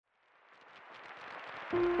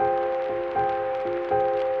Welcome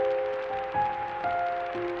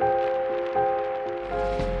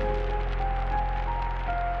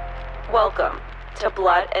to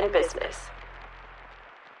Blood and Business.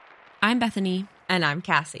 I'm Bethany. And I'm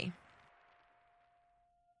Cassie.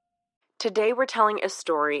 Today we're telling a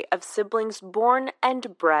story of siblings born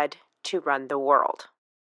and bred to run the world.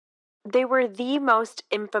 They were the most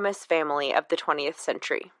infamous family of the 20th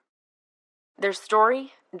century. Their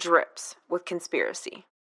story drips with conspiracy.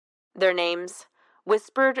 Their names,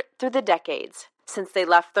 whispered through the decades since they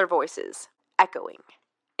left their voices, echoing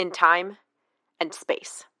in time and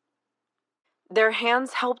space. Their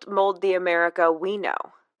hands helped mold the America we know,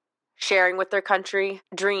 sharing with their country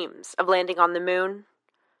dreams of landing on the moon,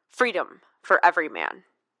 freedom for every man.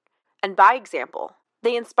 And by example,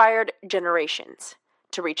 they inspired generations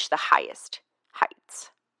to reach the highest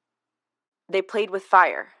heights. They played with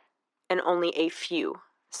fire, and only a few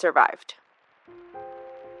survived.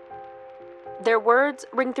 Their words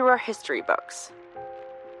ring through our history books,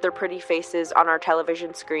 their pretty faces on our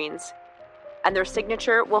television screens, and their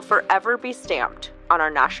signature will forever be stamped on our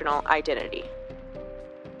national identity.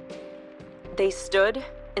 They stood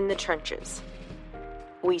in the trenches.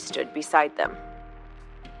 We stood beside them.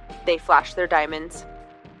 They flashed their diamonds.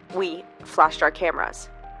 We flashed our cameras.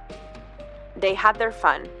 They had their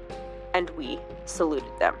fun, and we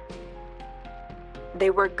saluted them. They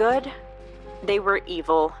were good. They were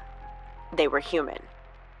evil. They were human.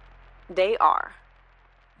 They are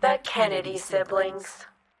the Kennedy siblings.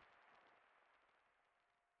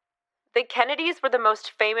 The Kennedys were the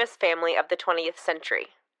most famous family of the 20th century.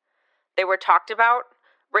 They were talked about,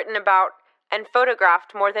 written about, and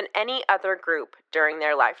photographed more than any other group during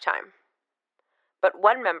their lifetime. But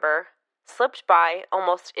one member slipped by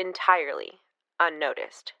almost entirely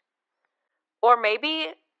unnoticed. Or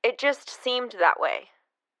maybe it just seemed that way.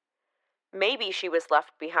 Maybe she was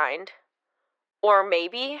left behind. Or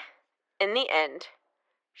maybe, in the end,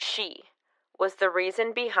 she was the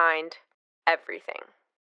reason behind everything.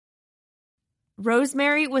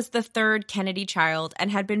 Rosemary was the third Kennedy child and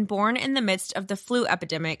had been born in the midst of the flu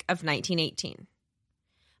epidemic of 1918.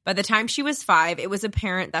 By the time she was 5, it was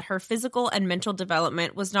apparent that her physical and mental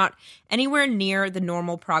development was not anywhere near the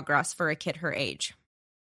normal progress for a kid her age.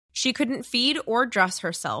 She couldn't feed or dress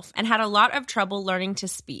herself and had a lot of trouble learning to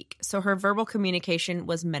speak, so her verbal communication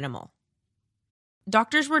was minimal.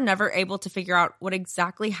 Doctors were never able to figure out what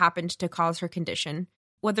exactly happened to cause her condition,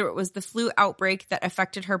 whether it was the flu outbreak that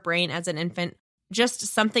affected her brain as an infant, just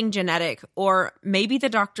something genetic, or maybe the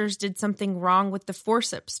doctors did something wrong with the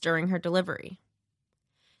forceps during her delivery.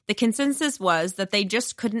 The consensus was that they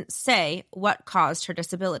just couldn't say what caused her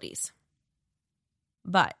disabilities.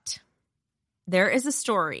 But there is a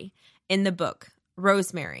story in the book,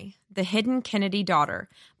 Rosemary, The Hidden Kennedy Daughter,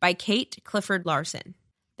 by Kate Clifford Larson,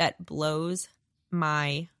 that blows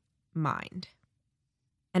my mind.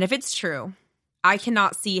 And if it's true, I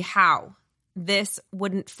cannot see how this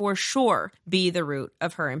wouldn't for sure be the root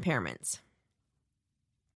of her impairments.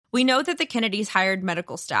 We know that the Kennedys hired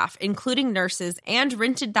medical staff, including nurses, and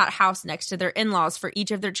rented that house next to their in-laws for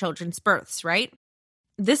each of their children's births, right?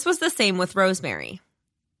 This was the same with Rosemary.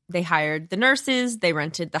 They hired the nurses, they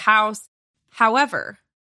rented the house. However,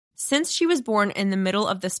 since she was born in the middle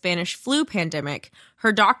of the Spanish flu pandemic,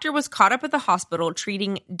 her doctor was caught up at the hospital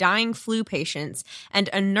treating dying flu patients, and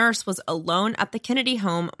a nurse was alone at the Kennedy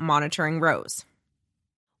home monitoring Rose.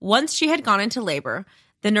 Once she had gone into labor,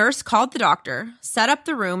 the nurse called the doctor, set up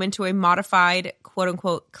the room into a modified,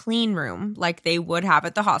 quote-unquote, clean room like they would have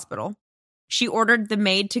at the hospital. She ordered the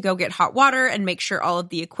maid to go get hot water and make sure all of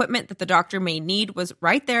the equipment that the doctor may need was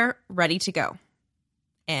right there, ready to go.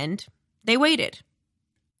 And they waited.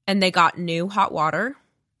 And they got new hot water,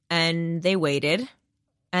 and they waited,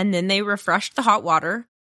 and then they refreshed the hot water,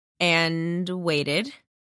 and waited.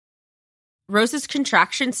 Rose's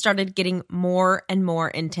contractions started getting more and more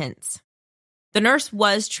intense. The nurse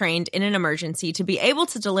was trained in an emergency to be able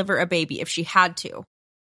to deliver a baby if she had to,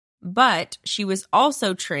 but she was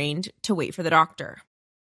also trained to wait for the doctor.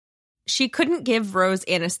 She couldn't give Rose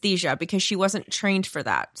anesthesia because she wasn't trained for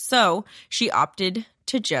that, so she opted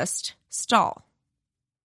to just stall.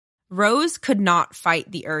 Rose could not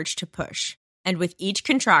fight the urge to push, and with each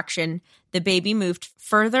contraction, the baby moved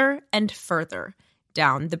further and further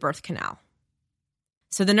down the birth canal.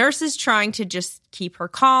 So the nurse is trying to just keep her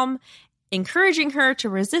calm, encouraging her to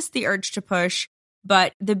resist the urge to push,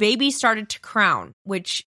 but the baby started to crown,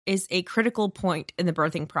 which is a critical point in the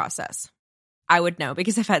birthing process. I would know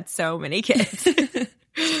because I've had so many kids.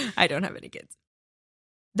 I don't have any kids.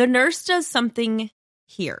 The nurse does something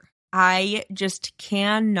here I just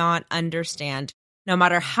cannot understand no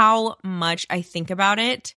matter how much I think about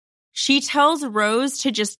it. She tells Rose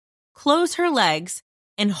to just close her legs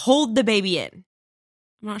and hold the baby in.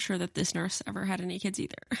 I'm not sure that this nurse ever had any kids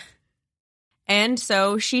either. And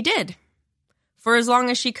so she did, for as long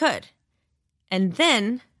as she could. And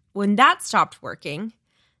then, when that stopped working,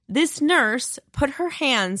 this nurse put her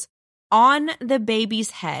hands on the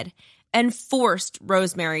baby's head and forced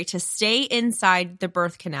Rosemary to stay inside the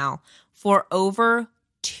birth canal for over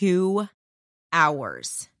 2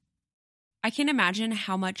 hours. I can imagine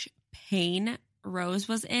how much pain Rose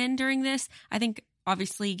was in during this. I think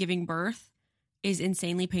obviously giving birth is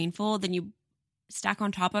insanely painful. Then you stack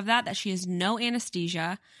on top of that she has no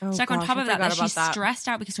anesthesia. On top of that she's stressed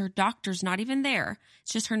out because her doctor's not even there.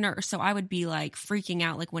 It's just her nurse. So I would be like freaking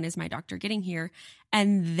out, like, when is my doctor getting here?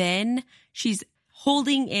 And then she's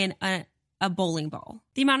holding in a bowling ball.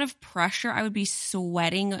 The amount of pressure, I would be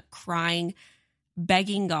sweating, crying,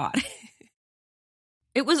 begging God.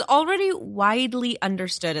 It was already widely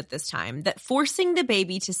understood at this time that forcing the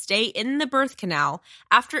baby to stay in the birth canal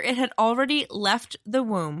after it had already left the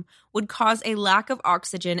womb would cause a lack of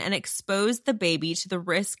oxygen and expose the baby to the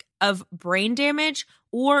risk of brain damage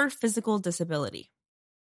or physical disability.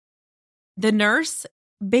 The nurse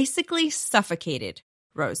basically suffocated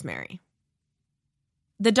Rosemary.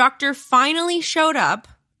 The doctor finally showed up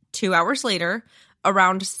 2 hours later,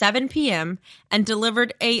 around 7 p.m., and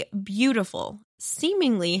delivered a beautiful,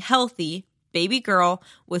 seemingly healthy baby girl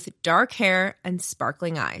with dark hair and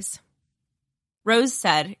sparkling eyes. Rose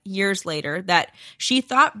said years later that she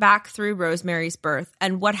thought back through Rosemary's birth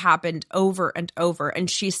and what happened over and over, and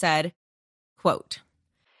she said, quote,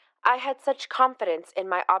 I had such confidence in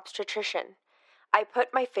my obstetrician. I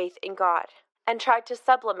put my faith in God and tried to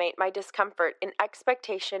sublimate my discomfort in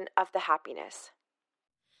expectation of the happiness.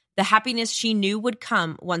 The happiness she knew would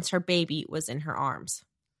come once her baby was in her arms.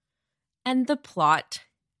 And the plot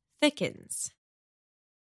thickens.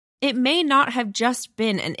 It may not have just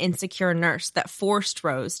been an insecure nurse that forced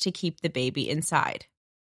Rose to keep the baby inside.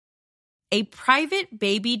 A private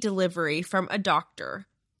baby delivery from a doctor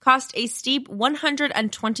cost a steep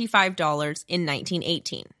 $125 in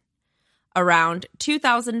 1918, around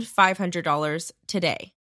 $2,500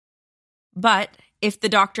 today. But if the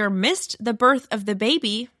doctor missed the birth of the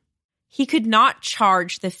baby, he could not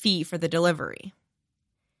charge the fee for the delivery.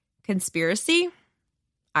 Conspiracy?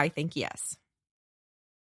 I think yes.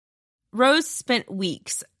 Rose spent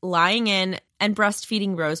weeks lying in and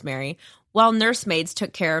breastfeeding Rosemary while nursemaids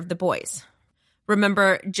took care of the boys.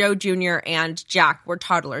 Remember, Joe Jr. and Jack were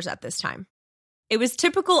toddlers at this time. It was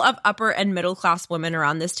typical of upper and middle class women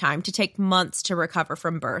around this time to take months to recover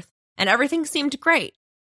from birth, and everything seemed great.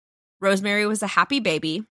 Rosemary was a happy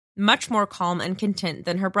baby, much more calm and content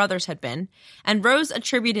than her brothers had been, and Rose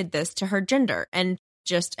attributed this to her gender and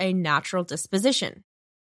just a natural disposition.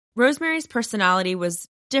 Rosemary's personality was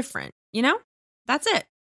different, you know? That's it.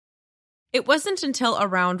 It wasn't until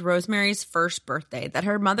around Rosemary's first birthday that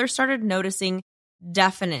her mother started noticing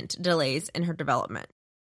definite delays in her development.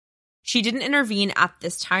 She didn't intervene at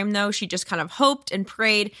this time, though. She just kind of hoped and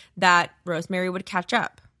prayed that Rosemary would catch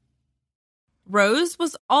up. Rose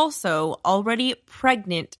was also already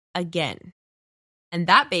pregnant again, and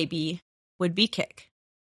that baby would be Kick.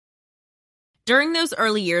 During those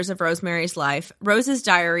early years of Rosemary's life, Rose's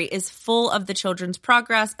diary is full of the children's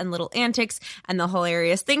progress and little antics and the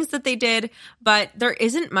hilarious things that they did, but there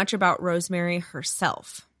isn't much about Rosemary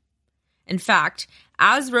herself. In fact,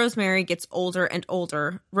 as Rosemary gets older and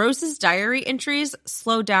older, Rose's diary entries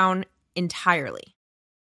slow down entirely.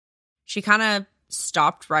 She kind of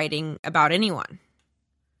stopped writing about anyone.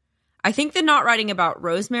 I think the not writing about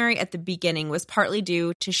Rosemary at the beginning was partly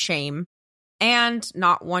due to shame and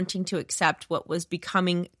not wanting to accept what was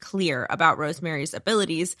becoming clear about Rosemary's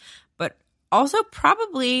abilities, but also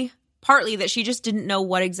probably partly that she just didn't know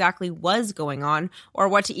what exactly was going on or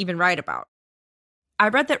what to even write about. I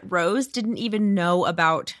read that Rose didn't even know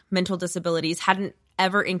about mental disabilities, hadn't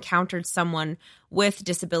ever encountered someone with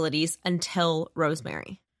disabilities until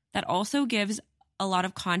Rosemary. That also gives a lot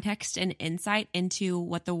of context and insight into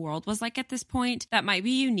what the world was like at this point that might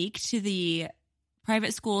be unique to the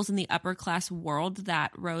private schools in the upper class world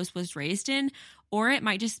that Rose was raised in, or it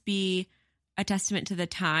might just be a testament to the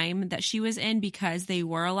time that she was in because they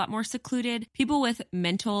were a lot more secluded. People with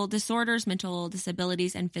mental disorders, mental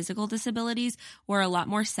disabilities, and physical disabilities were a lot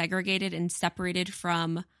more segregated and separated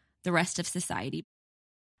from the rest of society.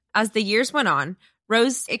 As the years went on,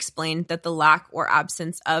 Rose explained that the lack or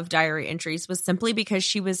absence of diary entries was simply because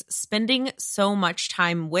she was spending so much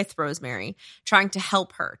time with Rosemary, trying to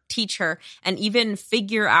help her, teach her, and even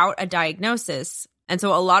figure out a diagnosis, And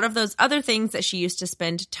so a lot of those other things that she used to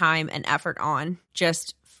spend time and effort on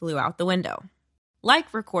just flew out the window,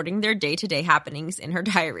 like recording their day-to-day happenings in her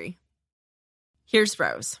diary. Here's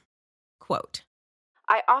Rose. Quote,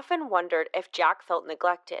 I often wondered if Jack felt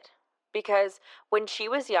neglected, because when she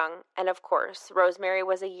was young, and of course, Rosemary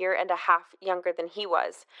was a year and a half younger than he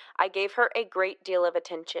was, I gave her a great deal of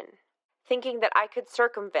attention, thinking that I could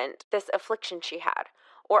circumvent this affliction she had,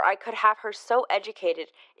 or I could have her so educated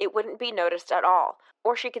it wouldn't be noticed at all,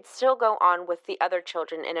 or she could still go on with the other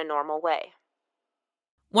children in a normal way.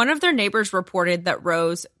 One of their neighbors reported that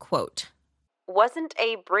Rose, quote, wasn't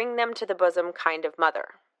a bring them to the bosom kind of mother.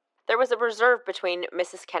 There was a reserve between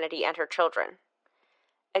Mrs. Kennedy and her children,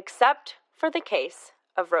 except for the case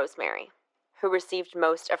of Rosemary, who received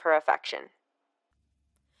most of her affection.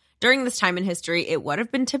 During this time in history, it would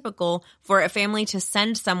have been typical for a family to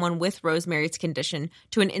send someone with Rosemary's condition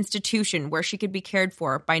to an institution where she could be cared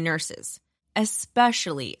for by nurses,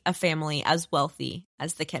 especially a family as wealthy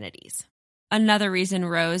as the Kennedys. Another reason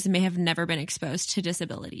Rose may have never been exposed to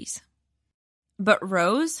disabilities. But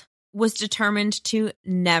Rose was determined to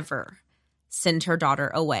never send her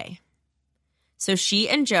daughter away. So she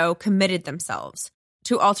and Joe committed themselves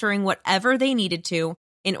to altering whatever they needed to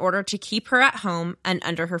in order to keep her at home and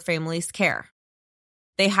under her family's care.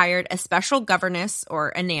 They hired a special governess, or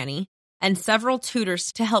a nanny, and several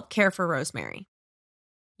tutors to help care for Rosemary.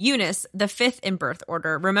 Eunice, the fifth in birth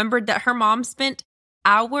order, remembered that her mom spent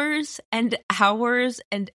hours and hours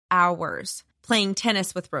and hours playing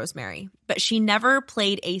tennis with Rosemary, but she never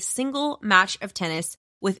played a single match of tennis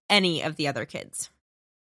with any of the other kids.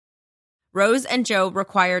 Rose and Joe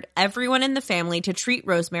required everyone in the family to treat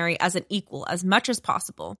Rosemary as an equal as much as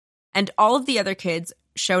possible, and all of the other kids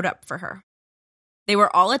showed up for her. They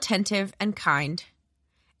were all attentive and kind.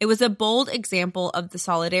 It was a bold example of the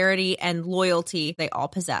solidarity and loyalty they all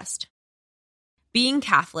possessed. Being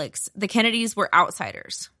Catholics, the Kennedys were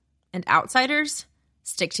outsiders, and outsiders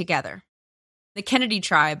stick together. The Kennedy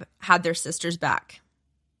tribe had their sisters back.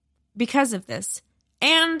 Because of this,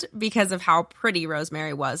 and because of how pretty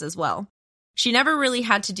Rosemary was as well, she never really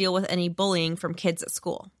had to deal with any bullying from kids at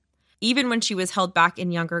school, even when she was held back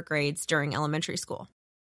in younger grades during elementary school.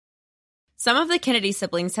 Some of the Kennedy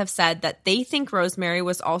siblings have said that they think Rosemary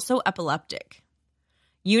was also epileptic.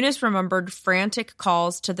 Eunice remembered frantic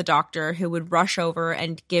calls to the doctor who would rush over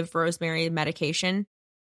and give Rosemary medication.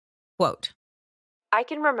 Quote, I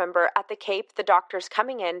can remember at the Cape the doctors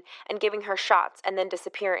coming in and giving her shots and then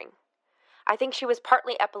disappearing. I think she was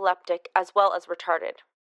partly epileptic as well as retarded.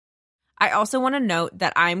 I also want to note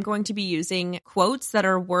that I'm going to be using quotes that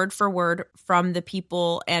are word for word from the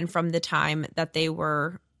people and from the time that they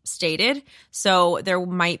were stated. So there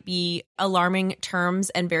might be alarming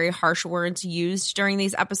terms and very harsh words used during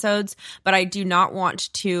these episodes, but I do not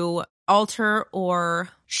want to alter or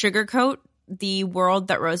sugarcoat the world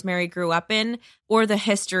that Rosemary grew up in or the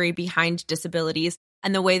history behind disabilities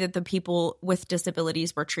and the way that the people with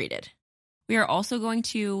disabilities were treated. We are also going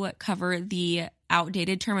to cover the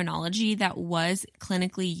outdated terminology that was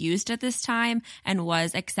clinically used at this time and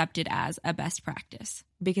was accepted as a best practice.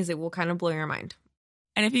 Because it will kind of blow your mind.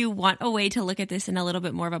 And if you want a way to look at this in a little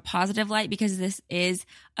bit more of a positive light, because this is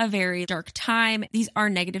a very dark time, these are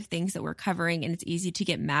negative things that we're covering and it's easy to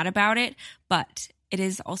get mad about it, but it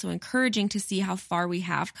is also encouraging to see how far we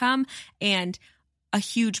have come. And a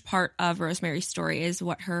huge part of Rosemary's story is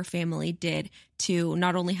what her family did to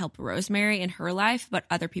not only help Rosemary in her life, but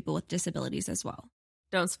other people with disabilities as well.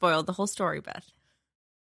 Don't spoil the whole story, Beth.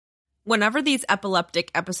 Whenever these epileptic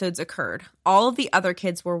episodes occurred, all of the other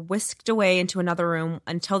kids were whisked away into another room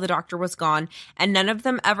until the doctor was gone, and none of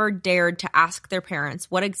them ever dared to ask their parents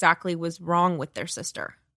what exactly was wrong with their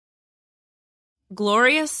sister.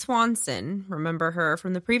 Gloria Swanson, remember her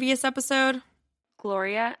from the previous episode?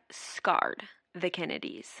 Gloria scarred the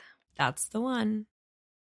Kennedys. That's the one.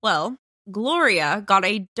 Well, Gloria got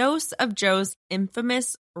a dose of Joe's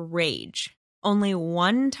infamous rage only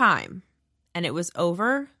one time, and it was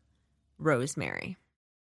over Rosemary.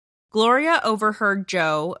 Gloria overheard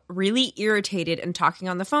Joe really irritated and talking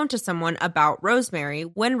on the phone to someone about Rosemary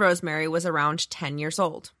when Rosemary was around 10 years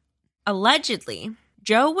old. Allegedly,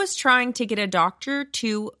 Joe was trying to get a doctor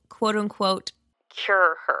to, quote-unquote,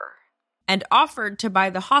 cure her, and offered to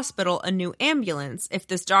buy the hospital a new ambulance if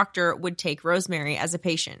this doctor would take Rosemary as a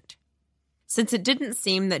patient. Since it didn't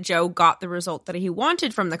seem that Joe got the result that he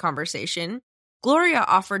wanted from the conversation, Gloria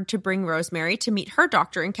offered to bring Rosemary to meet her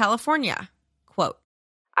doctor in California. Quote,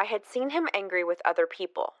 I had seen him angry with other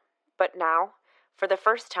people, but now, for the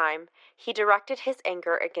first time, he directed his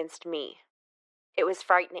anger against me. It was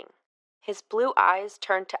frightening. His blue eyes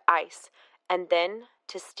turned to ice and then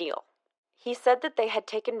to steel. He said that they had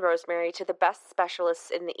taken Rosemary to the best specialists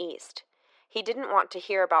in the East. He didn't want to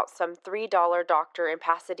hear about some $3 doctor in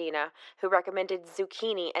Pasadena who recommended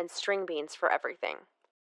zucchini and string beans for everything.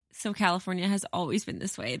 So California has always been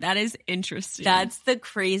this way. That is interesting. That's the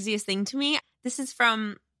craziest thing to me. This is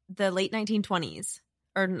from the late 1920s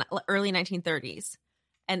or early 1930s.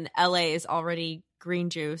 And LA is already green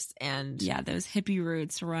juice and... Yeah, those hippie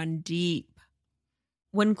roots run deep.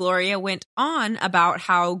 When Gloria went on about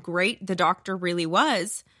how great the doctor really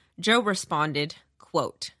was, Joe responded,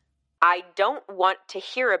 quote, I don't want to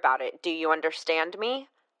hear about it. Do you understand me?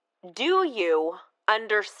 Do you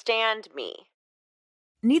understand me?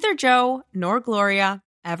 Neither Joe nor Gloria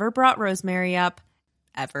ever brought Rosemary up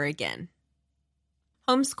ever again.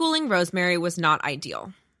 Homeschooling Rosemary was not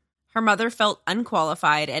ideal. Her mother felt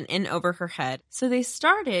unqualified and in over her head, so they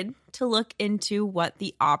started to look into what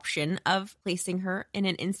the option of placing her in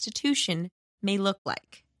an institution may look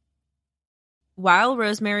like. While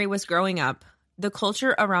Rosemary was growing up, the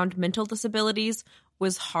culture around mental disabilities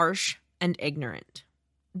was harsh and ignorant.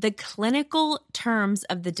 The clinical terms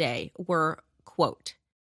of the day were, quote,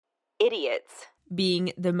 idiots,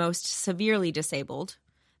 being the most severely disabled.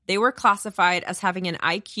 They were classified as having an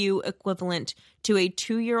IQ equivalent to a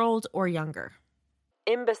 2-year-old or younger.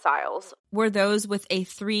 Imbeciles were those with a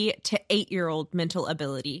 3 to 8-year-old mental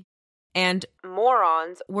ability, and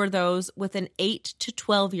morons were those with an 8 to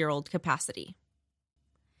 12-year-old capacity.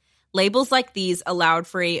 Labels like these allowed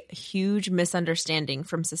for a huge misunderstanding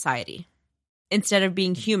from society. Instead of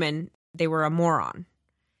being human, they were a moron.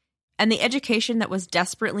 And the education that was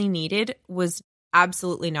desperately needed was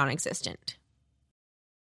absolutely non-existent.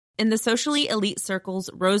 In the socially elite circles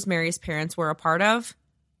Rosemary's parents were a part of,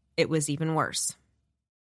 it was even worse.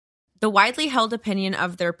 The widely held opinion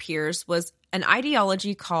of their peers was an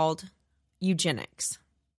ideology called eugenics.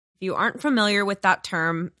 If you aren't familiar with that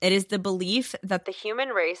term, it is the belief that the human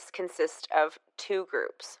race consists of 2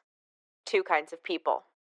 groups, 2 kinds of people,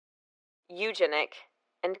 eugenic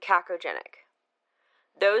and cacogenic.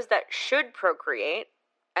 Those that should procreate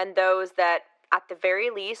and those that, at the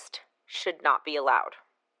very least, should not be allowed.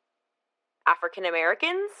 African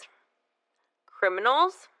Americans,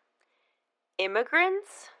 criminals,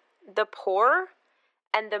 immigrants, the poor,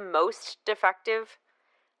 and the most defective,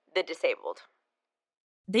 the disabled.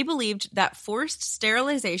 They believed that forced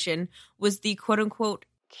sterilization was the quote-unquote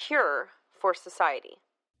cure for society.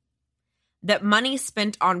 That money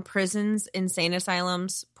spent on prisons, insane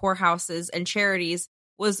asylums, poorhouses, and charities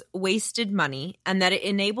was wasted money, and that it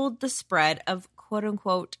enabled the spread of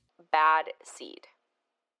quote-unquote bad seed.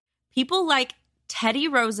 People like Teddy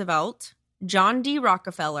Roosevelt, John D.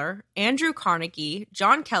 Rockefeller, Andrew Carnegie,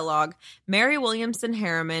 John Kellogg, Mary Williamson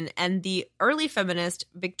Harriman, and the early feminist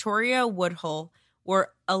Victoria Woodhull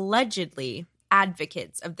were allegedly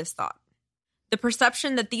advocates of this thought. The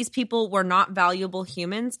perception that these people were not valuable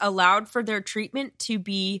humans allowed for their treatment to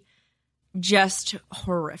be just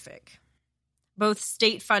horrific. Both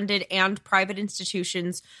state-funded and private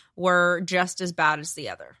institutions were just as bad as the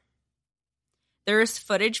other. There is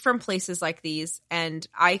footage from places like these, and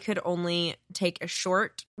I could only take a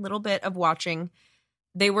short little bit of watching.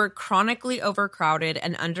 They were chronically overcrowded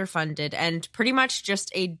and underfunded and pretty much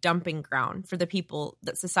just a dumping ground for the people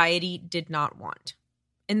that society did not want.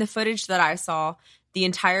 In the footage that I saw, the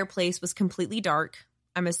entire place was completely dark.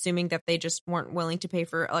 I'm assuming that they just weren't willing to pay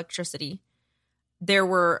for electricity. There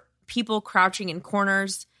were people crouching in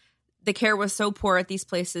corners. The care was so poor at these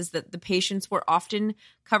places that the patients were often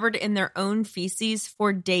covered in their own feces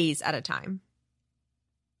for days at a time.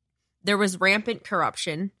 There was rampant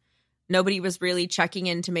corruption. Nobody was really checking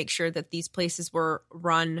in to make sure that these places were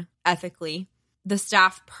run ethically. The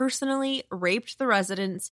staff personally raped the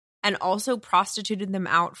residents and also prostituted them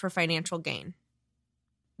out for financial gain.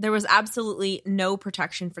 There was absolutely no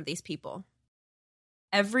protection for these people.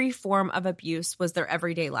 Every form of abuse was their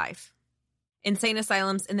everyday life. Insane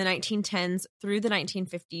asylums in the 1910s through the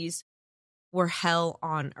 1950s were hell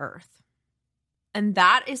on earth. And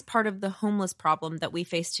that is part of the homeless problem that we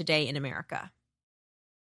face today in America.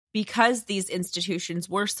 Because these institutions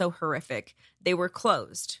were so horrific, they were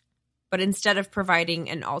closed. But instead of providing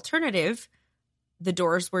an alternative, the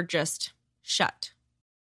doors were just shut.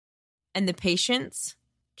 And the patients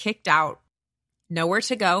kicked out, nowhere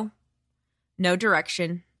to go, no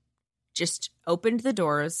direction, just opened the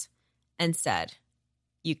doors and said,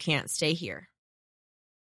 "You can't stay here."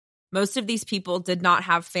 Most of these people did not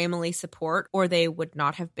have family support, or they would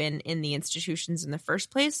not have been in the institutions in the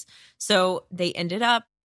first place, so they ended up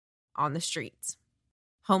on the streets,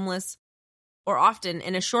 homeless, or often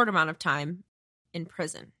in a short amount of time in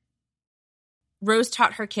prison. Rose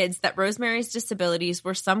taught her kids that Rosemary's disabilities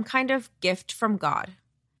were some kind of gift from God,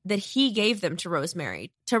 that he gave them to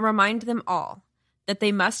Rosemary to remind them all that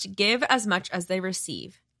they must give as much as they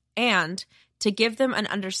receive, and to give them an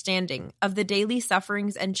understanding of the daily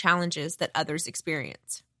sufferings and challenges that others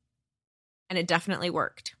experience. And it definitely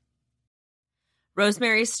worked.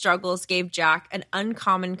 Rosemary's struggles gave Jack an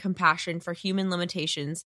uncommon compassion for human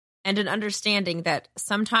limitations and an understanding that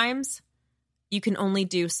sometimes you can only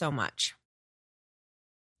do so much.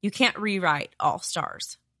 You can't rewrite all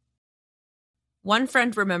stars. One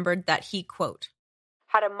friend remembered that he, quote,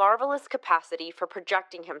 had a marvelous capacity for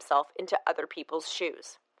projecting himself into other people's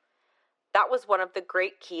shoes. That was one of the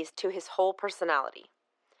great keys to his whole personality.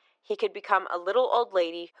 He could become a little old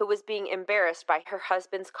lady who was being embarrassed by her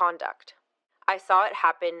husband's conduct. I saw it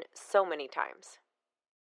happen so many times.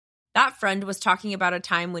 That friend was talking about a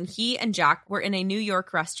time when he and Jack were in a New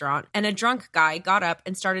York restaurant and a drunk guy got up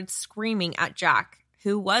and started screaming at Jack,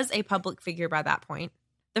 who was a public figure by that point.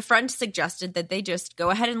 The friend suggested that they just go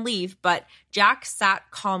ahead and leave, but Jack sat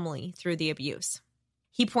calmly through the abuse.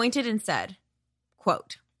 He pointed and said,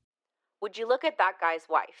 quote, would you look at that guy's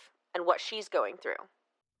wife and what she's going through?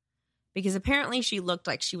 Because apparently she looked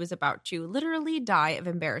like she was about to literally die of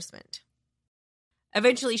embarrassment.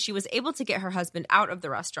 Eventually, she was able to get her husband out of the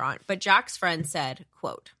restaurant, but Jack's friend said,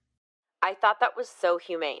 quote, I thought that was so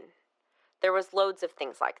humane. There was loads of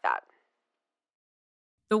things like that.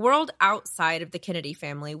 The world outside of the Kennedy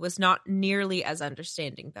family was not nearly as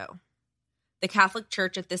understanding, though. The Catholic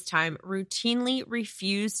Church at this time routinely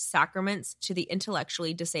refused sacraments to the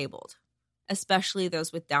intellectually disabled, especially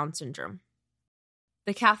those with Down syndrome.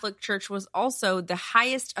 The Catholic Church was also the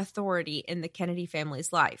highest authority in the Kennedy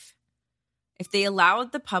family's life. If they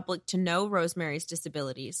allowed the public to know Rosemary's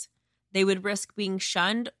disabilities, they would risk being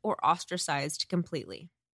shunned or ostracized completely.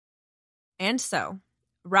 And so,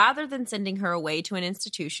 rather than sending her away to an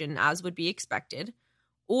institution as would be expected,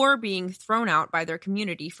 or being thrown out by their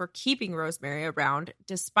community for keeping Rosemary around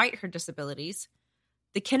despite her disabilities,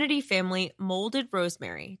 the Kennedy family molded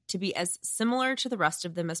Rosemary to be as similar to the rest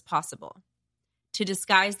of them as possible, to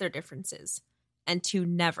disguise their differences, and to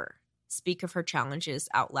never speak of her challenges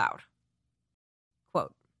out loud.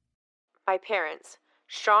 Quote, my parents,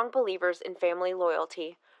 strong believers in family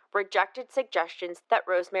loyalty, rejected suggestions that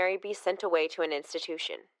Rosemary be sent away to an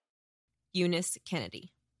institution. Eunice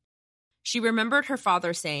Kennedy. She remembered her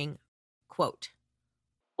father saying, quote,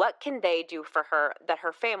 what can they do for her that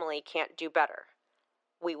her family can't do better?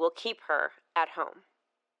 We will keep her at home.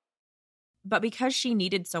 But because she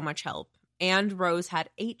needed so much help, and Rose had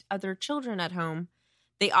 8 other children at home,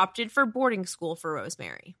 they opted for boarding school for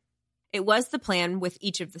Rosemary. It was the plan with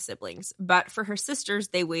each of the siblings, but for her sisters,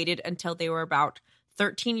 they waited until they were about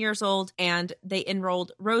 13 years old, and they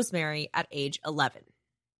enrolled Rosemary at age 11.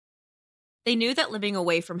 They knew that living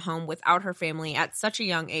away from home without her family at such a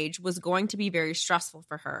young age was going to be very stressful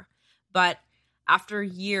for her, but after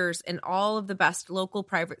years in all of the best local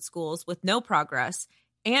private schools with no progress,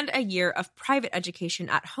 and a year of private education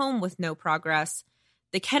at home with no progress,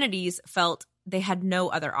 the Kennedys felt they had no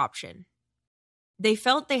other option. They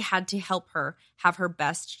felt they had to help her have her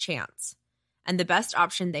best chance, and the best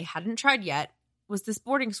option they hadn't tried yet was this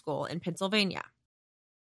boarding school in Pennsylvania.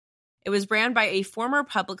 It was ran by a former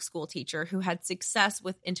public school teacher who had success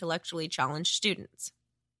with intellectually challenged students.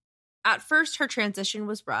 At first, her transition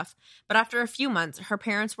was rough, but after a few months, her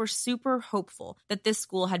parents were super hopeful that this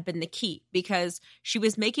school had been the key because she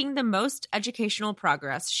was making the most educational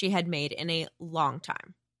progress she had made in a long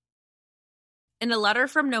time. In a letter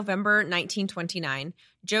from November 1929,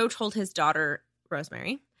 Joe told his daughter,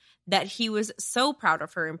 Rosemary, that he was so proud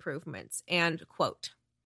of her improvements and, quote,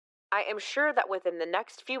 I am sure that within the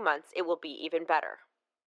next few months it will be even better.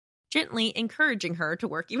 Gently encouraging her to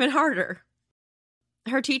work even harder.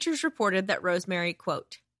 Her teachers reported that Rosemary,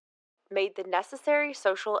 quote, made the necessary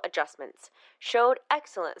social adjustments, showed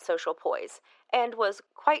excellent social poise, and was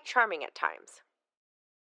quite charming at times.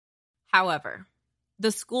 However,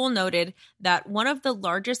 the school noted that one of the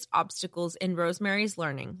largest obstacles in Rosemary's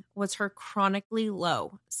learning was her chronically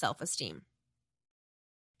low self-esteem.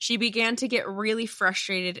 She began to get really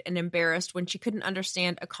frustrated and embarrassed when she couldn't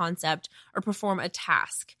understand a concept or perform a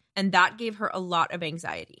task, and that gave her a lot of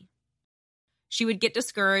anxiety. She would get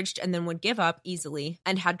discouraged and then would give up easily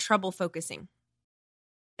and had trouble focusing.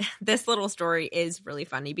 This little story is really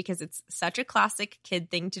funny because it's such a classic kid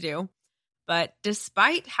thing to do. But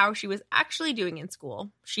despite how she was actually doing in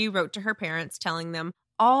school, she wrote to her parents telling them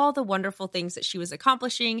all the wonderful things that she was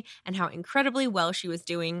accomplishing and how incredibly well she was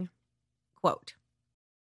doing. Quote,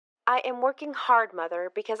 I am working hard, Mother,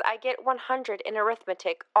 because I get 100 in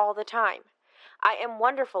arithmetic all the time. I am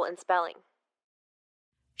wonderful in spelling.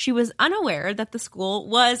 She was unaware that the school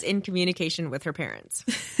was in communication with her parents.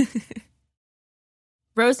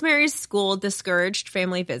 Rosemary's school discouraged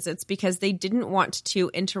family visits because they didn't want to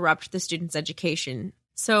interrupt the students' education.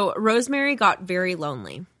 So Rosemary got very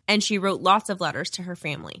lonely, and she wrote lots of letters to her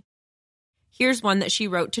family. Here's one that she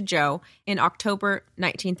wrote to Joe in October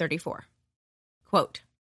 1934. Quote,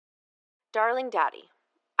 Darling Daddy,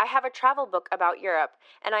 I have a travel book about Europe,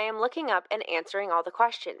 and I am looking up and answering all the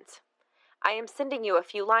questions. I am sending you a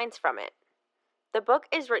few lines from it. The book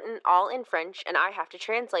is written all in French, and I have to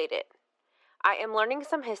translate it. I am learning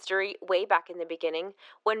some history way back in the beginning,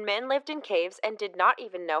 when men lived in caves and did not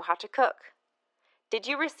even know how to cook. Did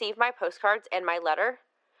you receive my postcards and my letter?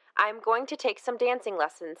 I am going to take some dancing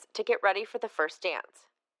lessons to get ready for the first dance.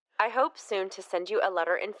 I hope soon to send you a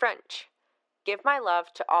letter in French. Give my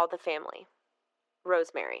love to all the family.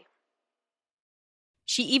 Rosemary.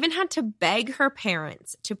 She even had to beg her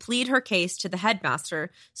parents to plead her case to the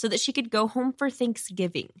headmaster so that she could go home for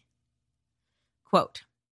Thanksgiving. Quote,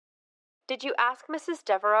 Did you ask Mrs.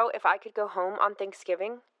 Devereaux if I could go home on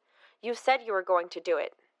Thanksgiving? You said you were going to do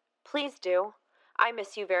it. Please do. I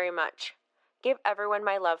miss you very much. Give everyone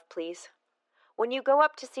my love, please. When you go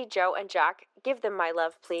up to see Joe and Jack, give them my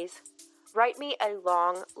love, please. Write me a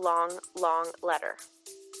long, long, long letter.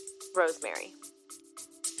 Rosemary.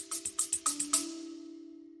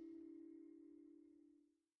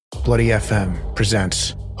 Bloody FM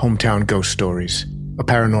presents Hometown Ghost Stories, a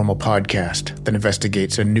paranormal podcast that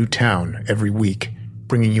investigates a new town every week,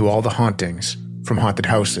 bringing you all the hauntings, from haunted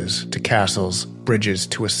houses to castles, bridges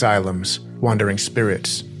to asylums, wandering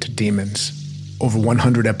spirits to demons. Over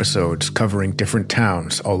 100 episodes covering different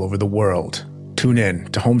towns all over the world. Tune in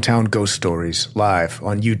to Hometown Ghost Stories live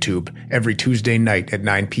on YouTube every Tuesday night at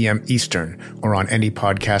 9 p.m. Eastern or on any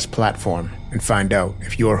podcast platform and find out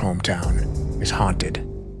if your hometown is haunted.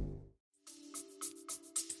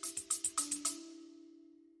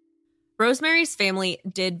 Rosemary's family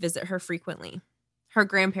did visit her frequently. Her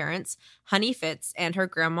grandparents, Honey Fitz and her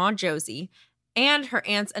grandma Josie, and her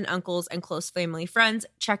aunts and uncles and close family friends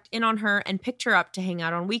checked in on her and picked her up to hang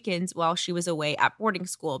out on weekends while she was away at boarding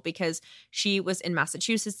school because she was in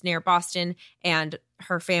Massachusetts near Boston and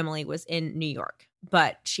her family was in New York.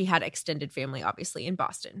 But she had extended family, obviously, in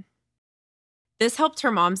Boston. This helped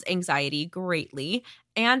her mom's anxiety greatly,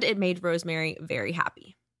 and it made Rosemary very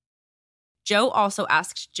happy. Joe also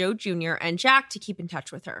asked Joe Jr. and Jack to keep in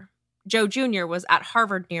touch with her. Joe Jr. was at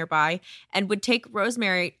Harvard nearby and would take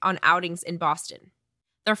Rosemary on outings in Boston.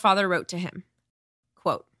 Their father wrote to him,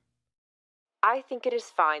 quote, I think it is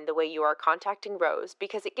fine the way you are contacting Rose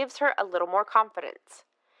because it gives her a little more confidence.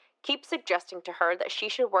 Keep suggesting to her that she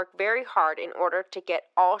should work very hard in order to get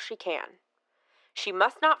all she can. She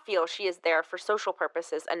must not feel she is there for social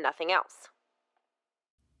purposes and nothing else.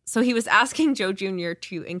 So he was asking Joe Jr.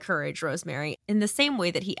 to encourage Rosemary in the same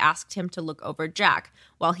way that he asked him to look over Jack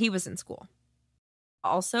while he was in school.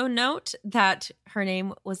 Also note that her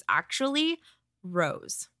name was actually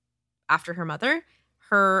Rose. After her mother,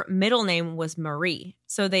 her middle name was Marie.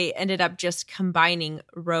 So they ended up just combining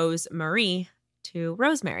Rose Marie to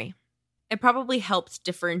Rosemary. It probably helped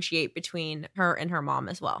differentiate between her and her mom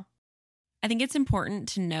as well. I think it's important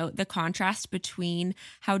to note the contrast between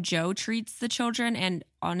how Joe treats the children and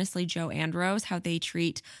honestly Joe and Rose, how they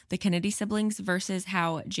treat the Kennedy siblings versus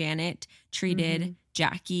how Janet treated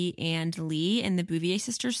Jackie and Lee in the Bouvier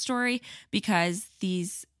sisters story, because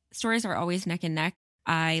these stories are always neck and neck.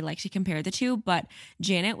 I like to compare the two, but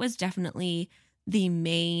Janet was definitely the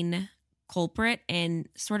main culprit in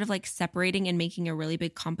sort of like separating and making a really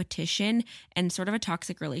big competition and sort of a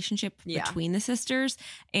toxic relationship between the sisters.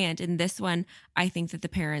 And in this one, I think that the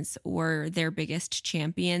parents were their biggest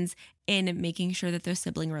champions in making sure that those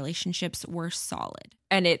sibling relationships were solid.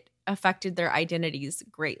 And it affected their identities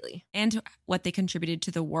greatly. And what they contributed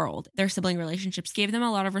to the world. Their sibling relationships gave them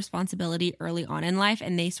a lot of responsibility early on in life,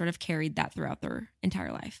 and they sort of carried that throughout their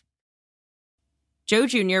entire life. Joe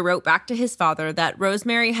Jr. wrote back to his father that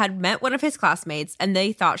Rosemary had met one of his classmates and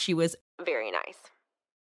they thought she was very nice.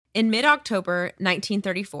 In mid-October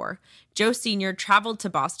 1934, Joe Sr. traveled to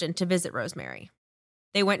Boston to visit Rosemary.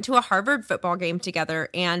 They went to a Harvard football game together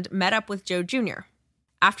and met up with Joe Jr.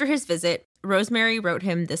 After his visit, Rosemary wrote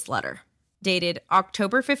him this letter, dated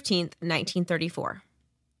October 15th, 1934.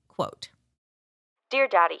 Quote, Dear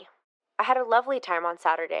Daddy, I had a lovely time on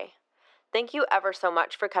Saturday. Thank you ever so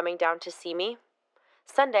much for coming down to see me.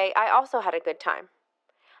 Sunday, I also had a good time.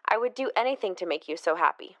 I would do anything to make you so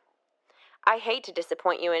happy. I hate to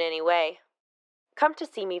disappoint you in any way. Come to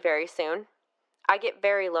see me very soon. I get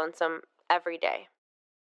very lonesome every day.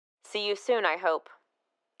 See you soon, I hope.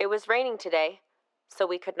 It was raining today, so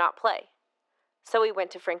we could not play. So we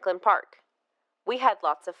went to Franklin Park. We had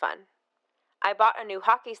lots of fun. I bought a new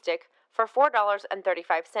hockey stick for $4.35.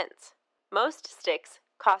 Most sticks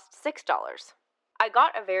cost $6. I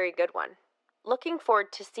got a very good one. Looking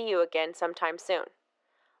forward to see you again sometime soon.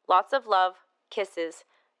 Lots of love, kisses,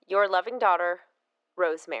 your loving daughter,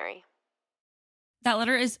 Rosemary. That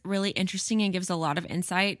letter is really interesting and gives a lot of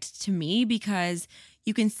insight to me because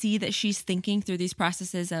you can see that she's thinking through these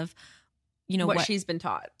processes of, what she's been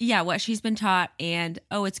taught. Yeah, what she's been taught. And,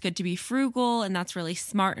 it's good to be frugal and that's really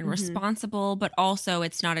smart and responsible, but also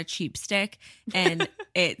it's not a cheap stick and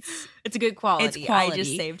it's a good quality. It's quality. I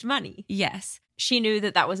just saved money. Yes. She knew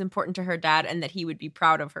that was important to her dad and that he would be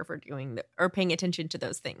proud of her for doing or paying attention to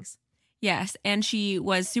those things. Yes. And she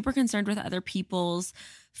was super concerned with other people's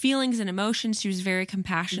feelings and emotions. She was very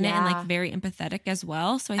compassionate and very empathetic as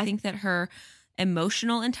well. So I think that her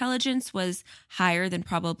emotional intelligence was higher than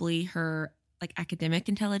probably her academic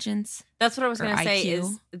intelligence. That's what I was going to say, IQ.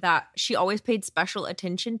 is that she always paid special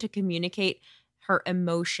attention to communicate her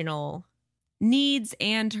emotional needs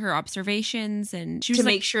and her observations, and she was to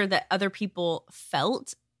make sure that other people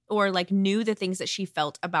felt or knew the things that she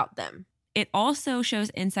felt about them. It also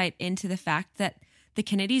shows insight into the fact that the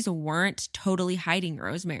Kennedys weren't totally hiding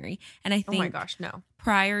Rosemary. And I think, oh my gosh, no.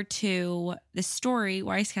 Prior to the story,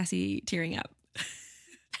 why is Cassie tearing up?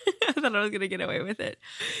 I thought I was going to get away with it.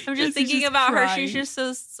 I'm just Cassie's thinking just about her. crying. She's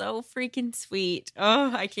just so freaking sweet.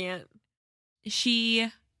 Oh, I can't.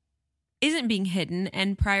 She isn't being hidden.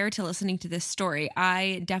 And prior to listening to this story,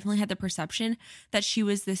 I definitely had the perception that she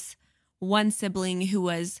was this one sibling who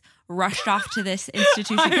was rushed off to this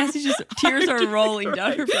institution. Cassie's just tears are rolling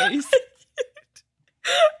down her face.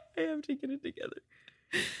 I am taking it together.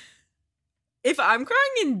 If I'm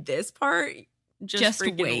crying in this part, just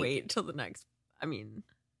freaking wait till the next.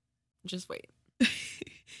 Just wait.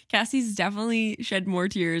 Cassie's definitely shed more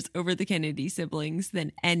tears over the Kennedy siblings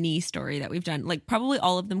than any story that we've done. Probably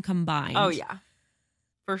all of them combined. Oh, yeah.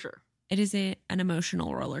 For sure. It is an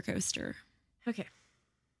emotional roller coaster. Okay.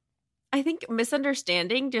 I think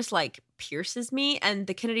misunderstanding just pierces me, and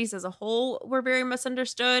the Kennedys as a whole were very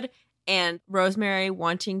misunderstood, and Rosemary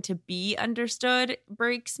wanting to be understood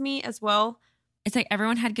breaks me as well. It's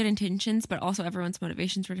everyone had good intentions, but also everyone's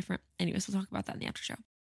motivations were different. Anyways, we'll talk about that in the after show.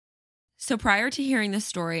 So prior to hearing this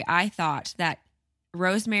story, I thought that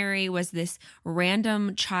Rosemary was this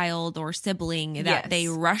random child or sibling that they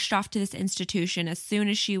rushed off to this institution as soon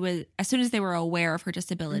as they were aware of her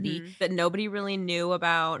disability. That nobody really knew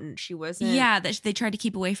about, and she wasn't. Yeah, that they tried to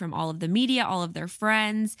keep away from all of the media, all of their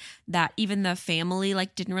friends, that even the family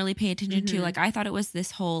didn't really pay attention to. I thought it was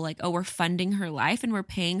this whole we're funding her life and we're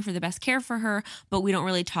paying for the best care for her, but we don't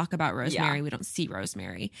really talk about Rosemary. Yeah. We don't see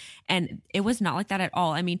Rosemary. And it was not like that at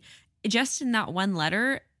all. Just in that one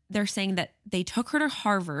letter, they're saying that they took her to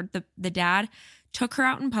Harvard. The dad took her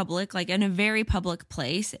out in public, in a very public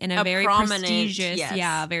place, in a very prestigious,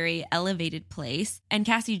 very elevated place. And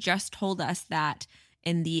Cassie just told us that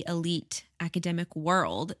in the elite academic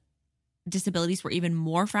world, disabilities were even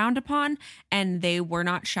more frowned upon, and they were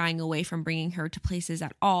not shying away from bringing her to places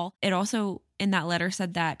at all. It also, in that letter,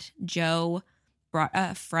 said that Joe brought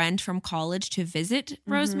a friend from college to visit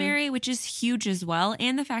Rosemary, which is huge as well.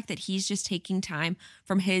 And the fact that he's just taking time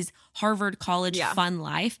from his Harvard college fun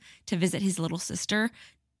life to visit his little sister.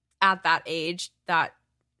 At that age, that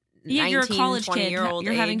 19, you're a college kid.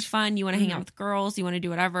 You're having fun. You want to hang out with girls. You want to do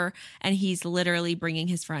whatever. And he's literally bringing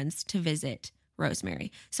his friends to visit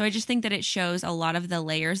Rosemary. So I just think that it shows a lot of the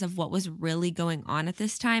layers of what was really going on at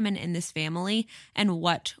this time and in this family and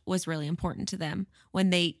what was really important to them when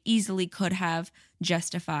they easily could have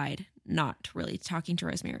justified not really talking to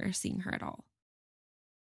Rosemary or seeing her at all.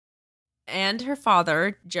 And her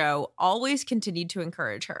father, Joe, always continued to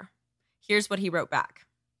encourage her. Here's what he wrote back.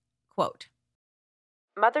 Quote,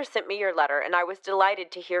 Mother sent me your letter, and I was delighted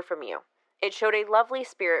to hear from you. It showed a lovely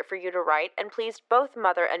spirit for you to write and pleased both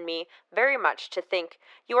Mother and me very much to think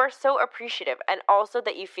you are so appreciative and also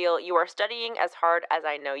that you feel you are studying as hard as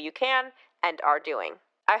I know you can and are doing.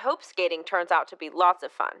 I hope skating turns out to be lots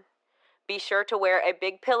of fun. Be sure to wear a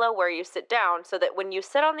big pillow where you sit down so that when you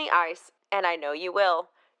sit on the ice, and I know you will,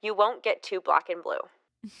 you won't get too black and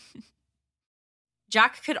blue.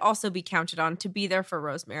 Jack could also be counted on to be there for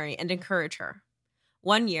Rosemary and encourage her.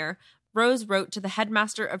 One year, Rose wrote to the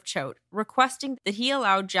headmaster of Choate requesting that he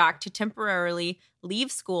allow Jack to temporarily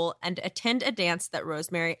leave school and attend a dance that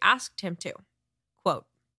Rosemary asked him to. Quote,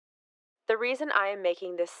 The reason I am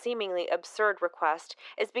making this seemingly absurd request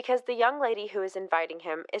is because the young lady who is inviting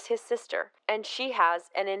him is his sister, and she has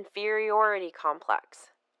an inferiority complex.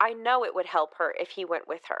 I know it would help her if he went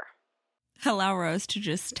with her. Allow Rose to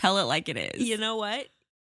just tell it like it is. You know what?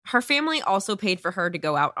 Her family also paid for her to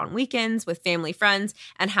go out on weekends with family friends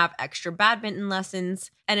and have extra badminton lessons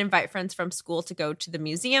and invite friends from school to go to the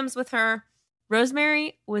museums with her.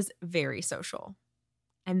 Rosemary was very social,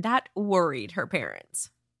 and that worried her parents.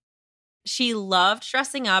 She loved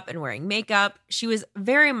dressing up and wearing makeup. She was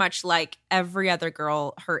very much like every other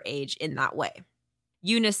girl her age in that way.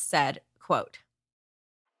 Eunice said, quote,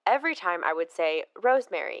 "Every time I would say,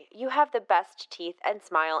 'Rosemary, you have the best teeth and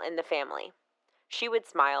smile in the family,' she would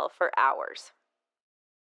smile for hours."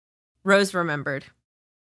 Rose remembered,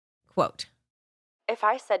 quote, "If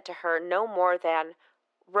I said to her no more than,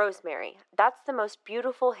 'Rosemary, that's the most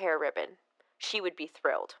beautiful hair ribbon,' she would be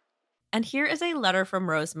thrilled." And here is a letter from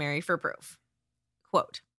Rosemary for proof.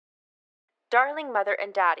 Quote, "Darling Mother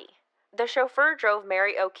and Daddy, the chauffeur drove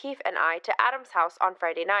Mary O'Keefe and I to Adam's house on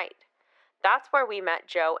Friday night. That's where we met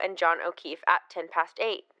Joe and John O'Keefe at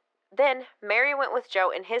 8:10. Then Mary went with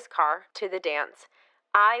Joe in his car to the dance.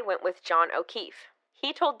 I went with John O'Keefe.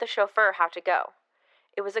 He told the chauffeur how to go.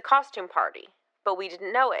 It was a costume party, but we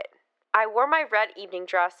didn't know it. I wore my red evening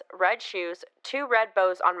dress, red shoes, 2 red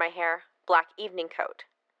bows on my hair, black evening coat.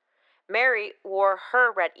 Mary wore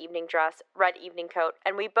her red evening dress, red evening coat,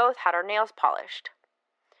 and we both had our nails polished.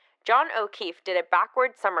 John O'Keefe did a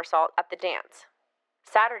backward somersault at the dance.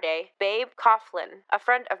 Saturday, Babe Coughlin, a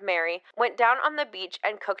friend of Mary, went down on the beach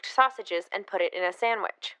and cooked sausages and put it in a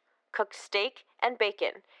sandwich, cooked steak and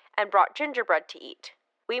bacon, and brought gingerbread to eat.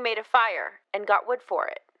 We made a fire and got wood for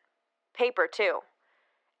it. Paper, too.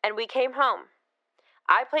 And we came home.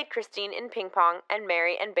 I played Christine in ping pong and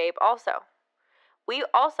Mary and Babe also. We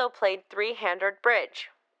also played 3-handed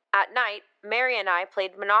bridge. At night, Mary and I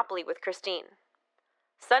played Monopoly with Christine.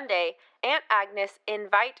 Sunday, Aunt Agnes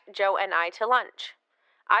invited Joe and I to lunch.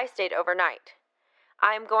 I stayed overnight.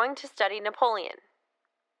 I am going to study Napoleon.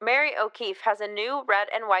 Mary O'Keefe has a new red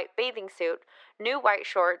and white bathing suit, new white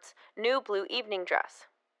shorts, new blue evening dress.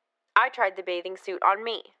 I tried the bathing suit on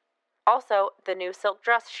me. Also, the new silk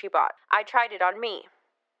dress she bought. I tried it on me.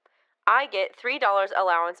 I get $3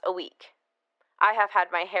 allowance a week. I have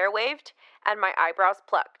had my hair waved and my eyebrows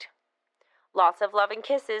plucked. Lots of love and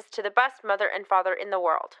kisses to the best mother and father in the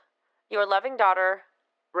world. Your loving daughter,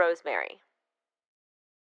 Rosemary."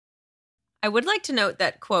 I would like to note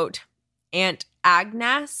that, quote, Aunt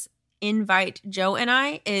Agnes invite Joe and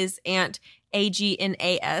I is Aunt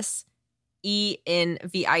Agnes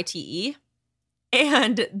Envite,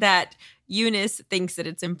 and that Eunice thinks that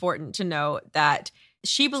it's important to know that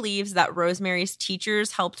she believes that Rosemary's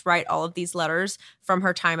teachers helped write all of these letters from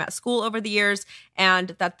her time at school over the years, and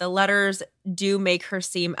that the letters do make her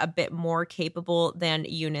seem a bit more capable than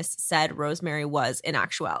Eunice said Rosemary was in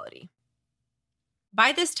actuality.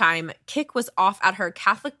 By this time, Kik was off at her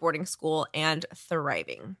Catholic boarding school and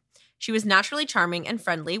thriving. She was naturally charming and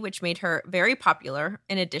friendly, which made her very popular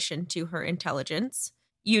in addition to her intelligence.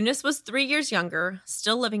 Eunice was 3 years younger,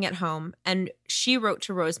 still living at home, and she wrote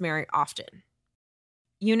to Rosemary often.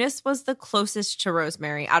 Eunice was the closest to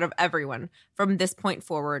Rosemary out of everyone from this point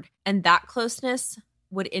forward, and that closeness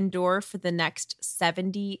would endure for the next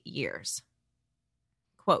 70 years.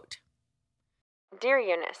 Quote, "Dear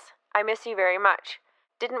Eunice, I miss you very much.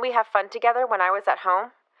 Didn't we have fun together when I was at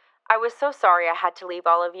home? I was so sorry I had to leave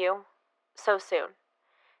all of you so soon.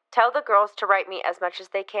 Tell the girls to write me as much as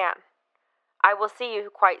they can. I will see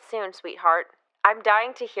you quite soon, sweetheart. I'm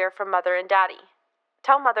dying to hear from Mother and Daddy.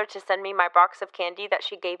 Tell Mother to send me my box of candy that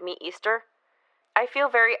she gave me Easter. I feel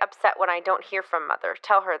very upset when I don't hear from Mother.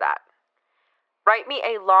 Tell her that. Write me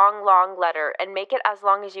a long, long letter and make it as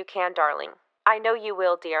long as you can, darling. I know you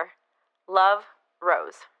will, dear. Love,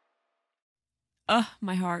 Rose." Ugh,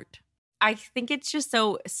 my heart. I think it's just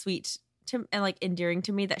so sweet to and like endearing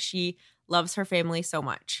to me that she loves her family so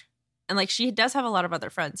much. And like she does have a lot of other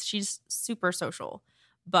friends. She's super social,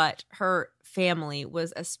 but her family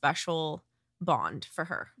was a special bond for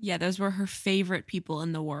her. Yeah, those were her favorite people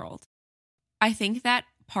in the world. I think that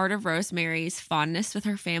part of Rosemary's fondness with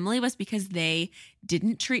her family was because they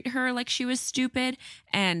didn't treat her like she was stupid,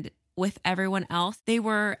 and with everyone else, they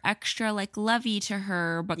were extra like lovey to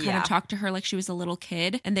her, but kind of talked to her like she was a little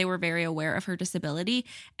kid, and they were very aware of her disability.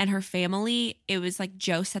 And her family, it was like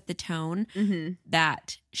Joe set the tone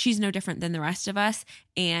that she's no different than the rest of us,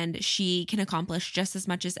 and she can accomplish just as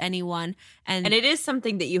much as anyone. And it is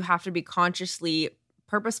something that you have to be consciously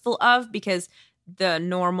purposeful of, because the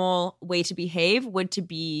normal way to behave would to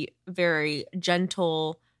be very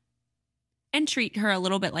gentle and treat her a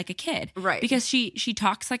little bit like a kid. Right. Because she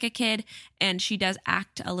talks like a kid and she does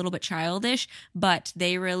act a little bit childish, but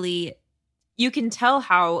they really... You can tell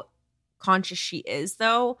how conscious she is,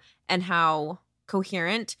 though, and how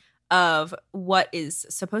coherent of what is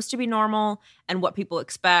supposed to be normal and what people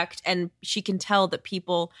expect. And she can tell that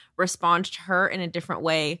people respond to her in a different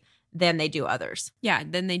way than they do others. Yeah,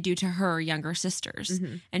 than they do to her younger sisters.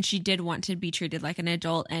 Mm-hmm. And she did want to be treated like an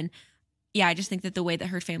adult. And yeah, I just think that the way that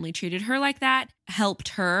her family treated her like that helped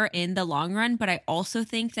her in the long run. But I also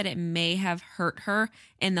think that it may have hurt her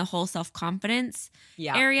in the whole self-confidence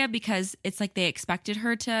area, because it's like they expected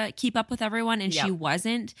her to keep up with everyone and she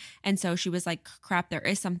wasn't. And so she was like, crap, there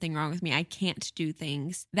is something wrong with me. I can't do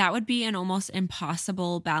things. That would be an almost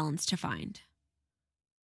impossible balance to find.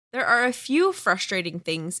 There are a few frustrating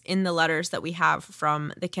things in the letters that we have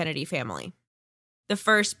from the Kennedy family. The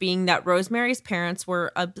first being that Rosemary's parents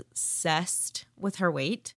were obsessed with her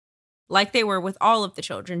weight, like they were with all of the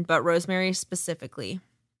children, but Rosemary specifically.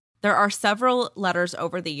 There are several letters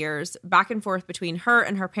over the years, back and forth between her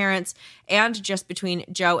and her parents, and just between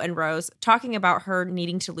Joe and Rose, talking about her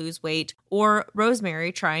needing to lose weight, or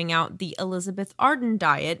Rosemary trying out the Elizabeth Arden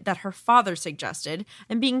diet that her father suggested,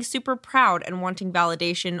 and being super proud and wanting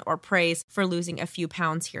validation or praise for losing a few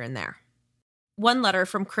pounds here and there. One letter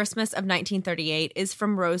from Christmas of 1938 is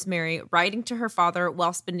from Rosemary writing to her father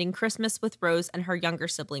while spending Christmas with Rose and her younger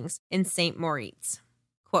siblings in St. Moritz.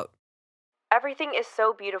 Quote, "Everything is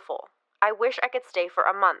so beautiful. I wish I could stay for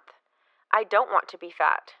a month. I don't want to be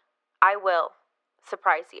fat. I will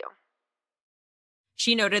surprise you."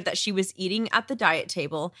 She noted that she was eating at the diet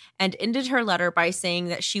table and ended her letter by saying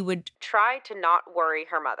that she would try to not worry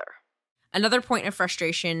her mother. Another point of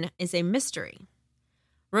frustration is a mystery.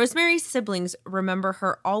 Rosemary's siblings remember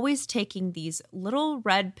her always taking these little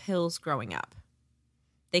red pills growing up.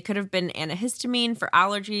 They could have been antihistamine for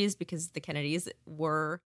allergies because the Kennedys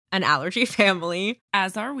were an allergy family.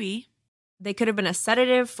 As are we. They could have been a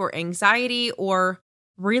sedative for anxiety or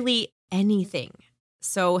really anything.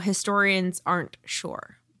 So historians aren't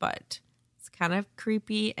sure, but it's kind of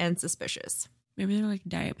creepy and suspicious. Maybe they're like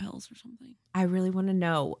diet pills or something. I really want to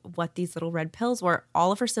know what these little red pills were.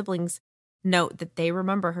 All of her siblings note that they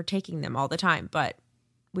remember her taking them all the time, but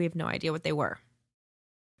we have no idea what they were.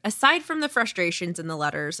 Aside from the frustrations in the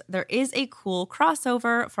letters, there is a cool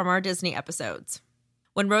crossover from our Disney episodes.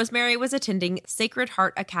 When Rosemary was attending Sacred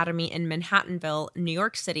Heart Academy in Manhattanville, New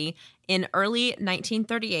York City, in early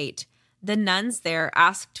 1938, the nuns there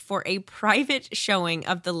asked for a private showing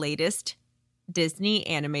of the latest Disney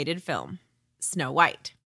animated film, Snow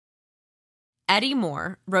White. Eddie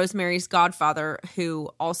Moore, Rosemary's godfather, who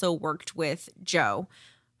also worked with Joe,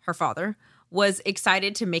 her father, was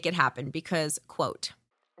excited to make it happen because, quote,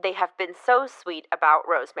 "They have been so sweet about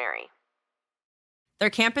Rosemary." Their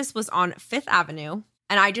campus was on Fifth Avenue,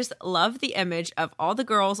 and I just love the image of all the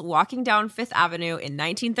girls walking down Fifth Avenue in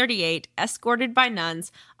 1938, escorted by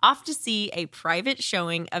nuns, off to see a private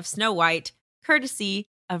showing of Snow White, courtesy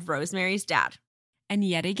of Rosemary's dad. And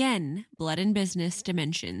yet again, blood and business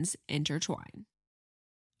dimensions intertwine.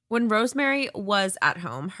 When Rosemary was at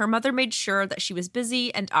home, her mother made sure that she was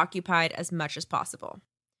busy and occupied as much as possible.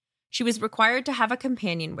 She was required to have a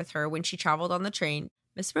companion with her when she traveled on the train.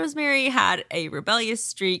 Miss Rosemary had a rebellious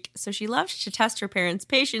streak, so she loved to test her parents'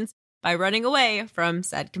 patience by running away from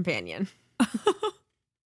said companion.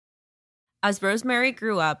 As Rosemary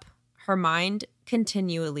grew up, her mind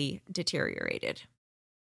continually deteriorated.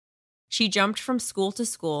 She jumped from school to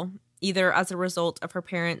school, either as a result of her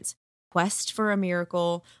parents' quest for a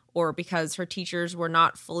miracle or because her teachers were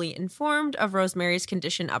not fully informed of Rosemary's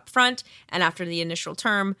condition up front and after the initial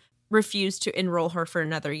term refused to enroll her for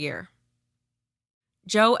another year.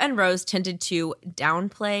 Joe and Rose tended to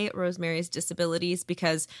downplay Rosemary's disabilities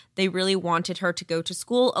because they really wanted her to go to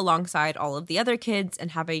school alongside all of the other kids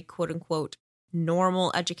and have a quote-unquote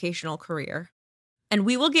normal educational career. And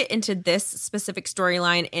we will get into this specific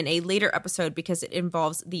storyline in a later episode because it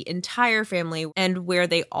involves the entire family and where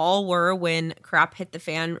they all were when crap hit the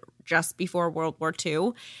fan just before World War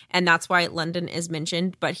II. And that's why London is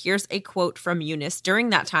mentioned. But here's a quote from Eunice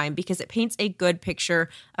during that time because it paints a good picture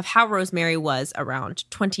of how Rosemary was around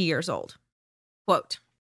 20 years old. Quote,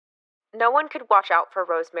 "No one could watch out for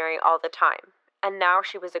Rosemary all the time, and now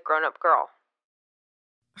she was a grown-up girl."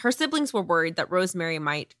 Her siblings were worried that Rosemary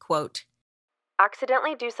might, quote,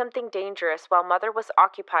 "accidentally do something dangerous while mother was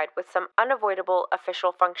occupied with some unavoidable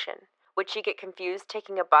official function. Would she get confused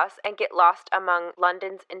taking a bus and get lost among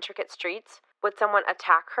London's intricate streets? Would someone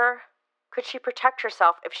attack her? Could she protect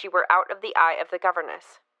herself if she were out of the eye of the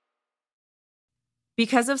governess?"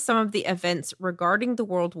 Because of some of the events regarding the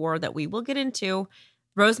World War that we will get into,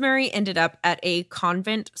 Rosemary ended up at a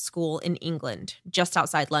convent school in England, just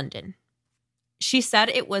outside London. She said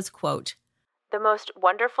it was, quote, "the most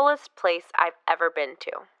wonderfulest place I've ever been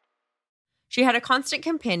to." She had a constant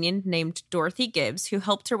companion named Dorothy Gibbs who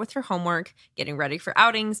helped her with her homework, getting ready for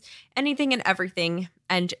outings, anything and everything,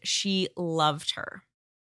 and she loved her.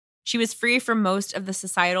 She was free from most of the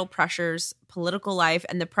societal pressures, political life,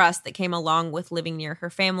 and the press that came along with living near her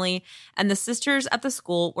family, and the sisters at the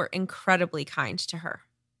school were incredibly kind to her.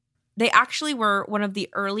 They actually were one of the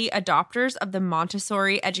early adopters of the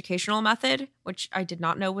Montessori educational method, which I did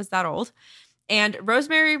not know was that old, and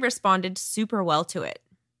Rosemary responded super well to it.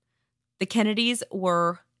 The Kennedys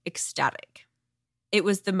were ecstatic. It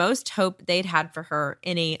was the most hope they'd had for her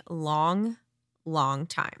in a long, long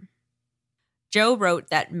time. Jo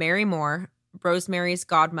wrote that Mary Moore, Rosemary's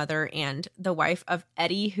godmother and the wife of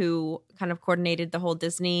Eddie, who kind of coordinated the whole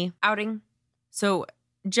Disney outing. So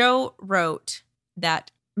Jo wrote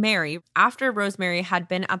that Mary, after Rosemary had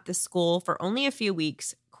been at the school for only a few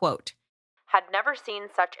weeks, quote, had never seen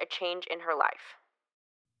such a change in her life.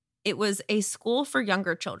 It was a school for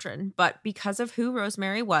younger children, but because of who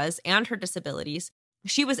Rosemary was and her disabilities,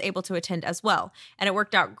 she was able to attend as well. And it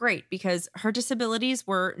worked out great because her disabilities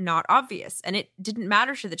were not obvious and it didn't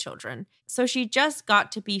matter to the children. So she just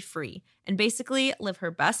got to be free and basically live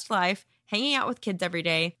her best life, hanging out with kids every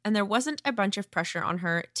day, and there wasn't a bunch of pressure on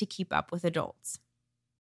her to keep up with adults.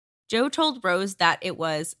 Jo told Rose that it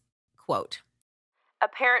was, quote,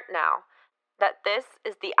 apparent now that this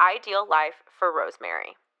is the ideal life for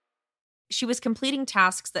Rosemary. She was completing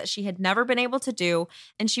tasks that she had never been able to do,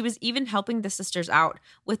 and she was even helping the sisters out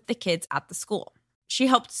with the kids at the school. She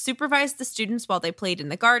helped supervise the students while they played in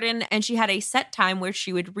the garden, and she had a set time where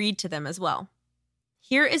she would read to them as well.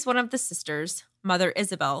 Here is one of the sisters, Mother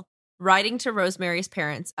Isabel, writing to Rosemary's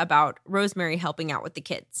parents about Rosemary helping out with the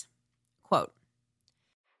kids. Quote,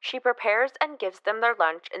 she prepares and gives them their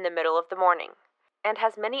lunch in the middle of the morning, and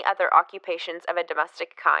has many other occupations of a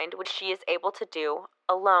domestic kind which she is able to do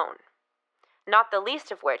alone. Not the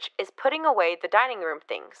least of which is putting away the dining room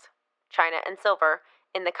things, china and silver,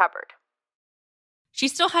 in the cupboard. She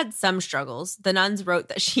still had some struggles. The nuns wrote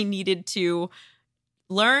that she needed to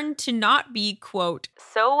learn to not be, quote,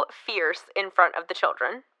 so fierce in front of the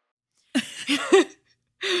children.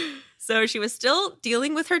 So she was still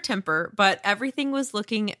dealing with her temper, but everything was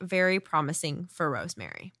looking very promising for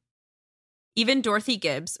Rosemary. Even Dorothy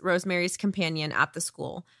Gibbs, Rosemary's companion at the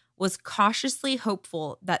school, was cautiously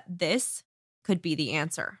hopeful that this could be the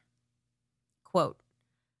answer. Quote,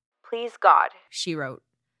 please God, she wrote,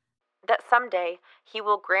 that someday he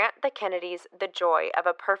will grant the Kennedys the joy of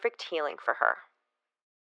a perfect healing for her.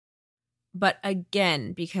 But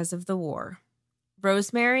again, because of the war,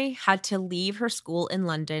 Rosemary had to leave her school in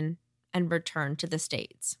London and return to the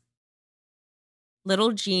States.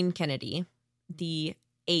 Little Jean Kennedy, the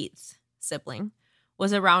 8th sibling,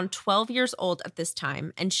 was around 12 years old at this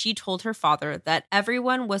time, and she told her father that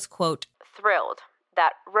everyone was, quote, thrilled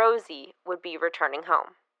that Rosie would be returning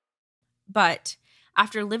home. But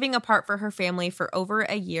after living apart from her family for over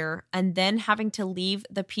a year and then having to leave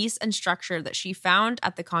the peace and structure that she found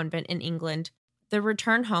at the convent in England, the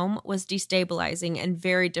return home was destabilizing and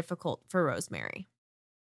very difficult for Rosemary.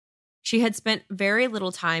 She had spent very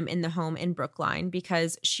little time in the home in Brookline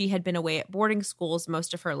because she had been away at boarding schools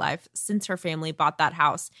most of her life since her family bought that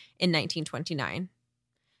house in 1929.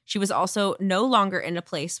 She was also no longer in a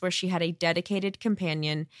place where she had a dedicated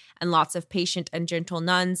companion and lots of patient and gentle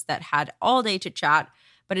nuns that had all day to chat,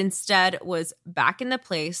 but instead was back in the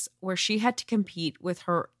place where she had to compete with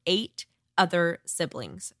her 8 other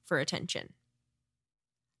siblings for attention.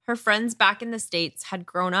 Her friends back in the States had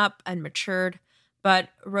grown up and matured, but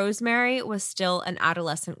Rosemary was still an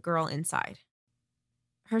adolescent girl inside.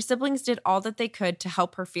 Her siblings did all that they could to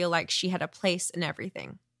help her feel like she had a place in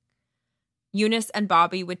everything. Eunice and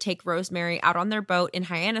Bobby would take Rosemary out on their boat in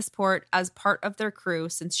Hyannisport as part of their crew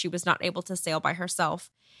since she was not able to sail by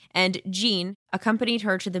herself, and Jean accompanied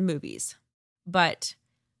her to the movies. But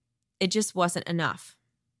it just wasn't enough.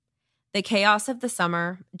 The chaos of the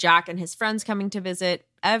summer, Jack and his friends coming to visit,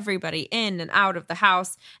 everybody in and out of the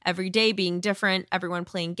house, every day being different, everyone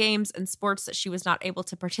playing games and sports that she was not able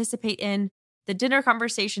to participate in, the dinner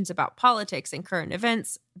conversations about politics and current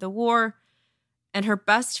events, the war, and her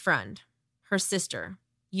best friend, her sister,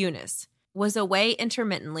 Eunice, was away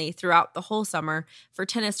intermittently throughout the whole summer for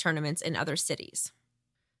tennis tournaments in other cities.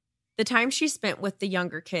 The time she spent with the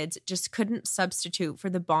younger kids just couldn't substitute for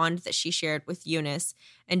the bond that she shared with Eunice,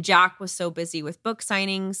 and Jack was so busy with book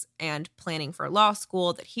signings and planning for law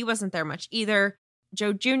school that he wasn't there much either.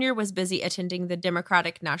 Joe Jr. was busy attending the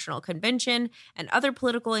Democratic National Convention and other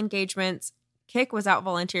political engagements. Kik was out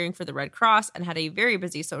volunteering for the Red Cross and had a very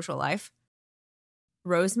busy social life.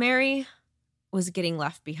 Rosemary was getting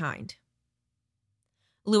left behind.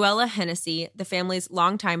 Luella Hennessy, the family's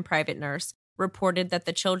longtime private nurse, reported that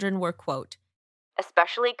the children were, quote,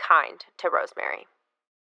 especially kind to Rosemary.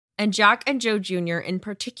 And Jack and Joe Jr. in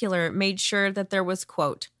particular made sure that there was,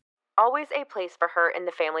 quote, always a place for her in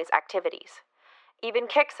the family's activities. Even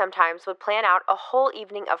Kick sometimes would plan out a whole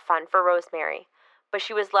evening of fun for Rosemary, but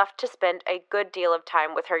she was left to spend a good deal of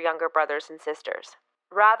time with her younger brothers and sisters,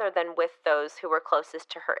 rather than with those who were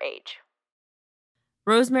closest to her age.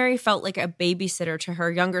 Rosemary felt like a babysitter to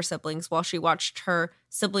her younger siblings while she watched her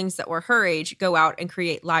siblings that were her age go out and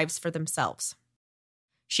create lives for themselves.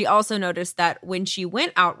 She also noticed that when she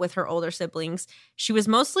went out with her older siblings, she was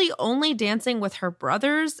mostly only dancing with her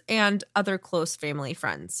brothers and other close family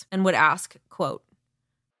friends, and would ask, quote,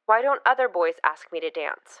 why don't other boys ask me to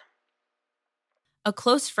dance? A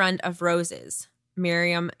close friend of Rose's,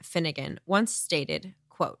 Miriam Finnegan, once stated,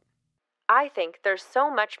 quote, I think there's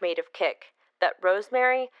so much made of Kick that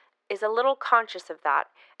Rosemary is a little conscious of that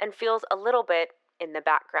and feels a little bit in the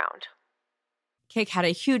background. Kick had a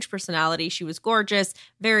huge personality. She was gorgeous,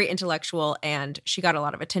 very intellectual, and she got a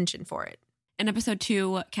lot of attention for it. In episode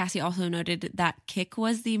 2, Cassie also noted that Kick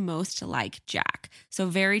was the most like Jack. So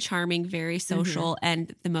very charming, very social,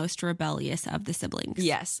 and the most rebellious of the siblings.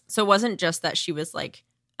 Yes. So it wasn't just that she was like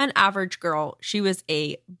an average girl. She was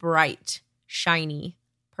a bright, shiny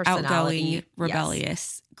personality. Outgoing,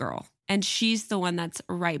 rebellious girl. And she's the one that's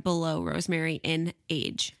right below Rosemary in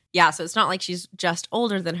age. Yeah, so it's not like she's just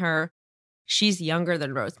older than her. She's younger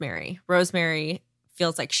than Rosemary. Rosemary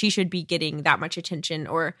feels like she should be getting that much attention,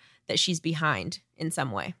 or that she's behind in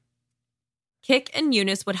some way. Kick and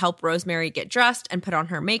Eunice would help Rosemary get dressed and put on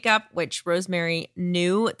her makeup, which Rosemary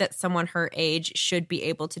knew that someone her age should be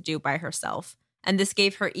able to do by herself. And this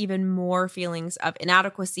gave her even more feelings of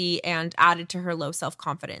inadequacy and added to her low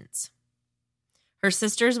self-confidence. Her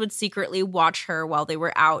sisters would secretly watch her while they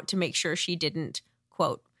were out to make sure she didn't,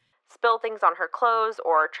 quote, spill things on her clothes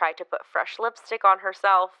or try to put fresh lipstick on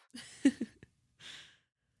herself.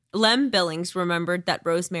 Lem Billings remembered that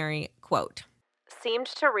Rosemary, quote, seemed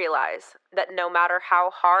to realize that no matter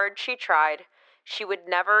how hard she tried, she would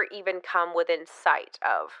never even come within sight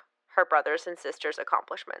of her brothers and sisters'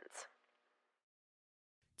 accomplishments.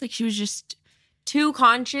 It's like she was just too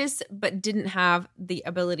conscious, but didn't have the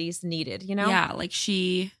abilities needed, you know? Yeah, like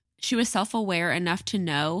she was self-aware enough to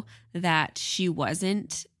know that she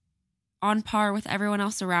wasn't on par with everyone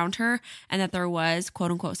else around her and that there was,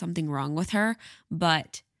 quote unquote, something wrong with her,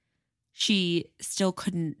 but she still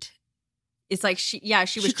couldn't. It's like she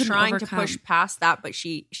was trying to push past that, but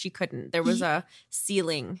she couldn't. There was a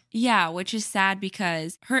ceiling. Yeah, which is sad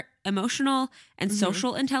because her emotional and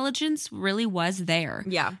social intelligence really was there.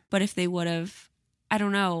 Yeah. But if they would have, I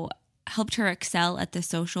don't know, helped her excel at the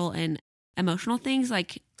social and emotional things,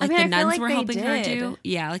 like the nuns were helping her do.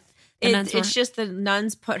 Yeah, like it's just the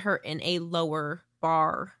nuns put her in a lower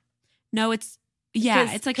bar. No, it's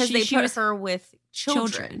like because they put her with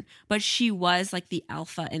children, but she was like the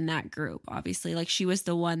alpha in that group. Obviously, like she was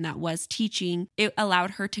the one that was teaching. It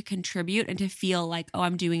allowed her to contribute and to feel like, oh,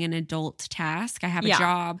 I'm doing an adult task. I have a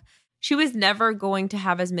job. She was never going to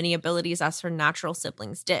have as many abilities as her natural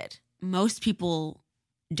siblings did. Most people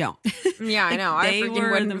don't. Yeah, I know. I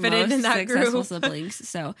freaking wouldn't fit in that successful group. siblings.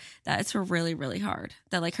 So that's really, really hard.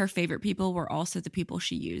 That like her favorite people were also the people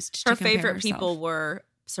she used. Her to compare favorite herself. people were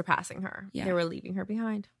surpassing her. Yeah. They were leaving her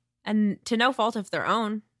behind. And to no fault of their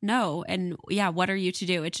own. No. And yeah, what are you to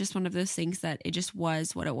do? It's just one of those things that it just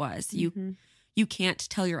was what it was. You can't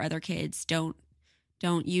tell your other kids, don't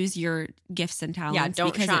use your gifts and talents. Yeah,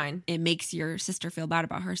 don't because shine. It makes your sister feel bad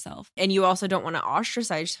about herself. And you also don't want to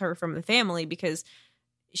ostracize her from the family because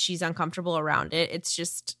she's uncomfortable around it. It's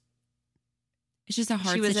just a hard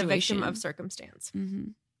situation. She was a victim of circumstance.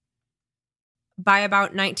 Mm-hmm. By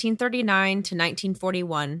about 1939 to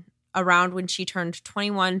 1941, around when she turned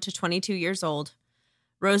 21 to 22 years old,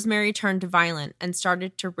 Rosemary turned violent and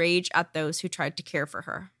started to rage at those who tried to care for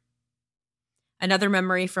her. Another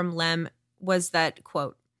memory from Lem was that,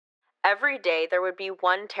 quote, every day there would be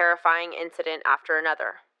one terrifying incident after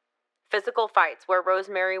another. Physical fights where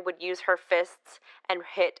Rosemary would use her fists and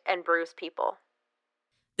hit and bruise people.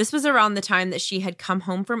 This was around the time that she had come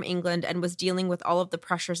home from England and was dealing with all of the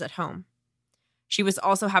pressures at home. She was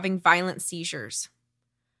also having violent seizures.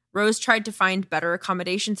 Rose tried to find better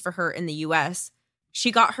accommodations for her in the U.S.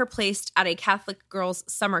 She got her placed at a Catholic girls'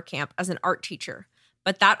 summer camp as an art teacher,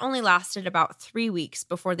 but that only lasted about 3 weeks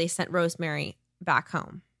before they sent Rosemary back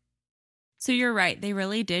home. So you're right. They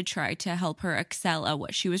really did try to help her excel at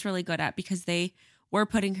what she was really good at because they were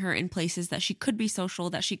putting her in places that she could be social,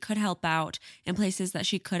 that she could help out, in places that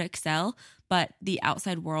she could excel, but the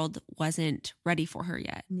outside world wasn't ready for her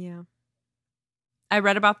yet. Yeah. I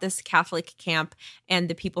read about this Catholic camp and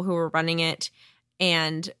the people who were running it,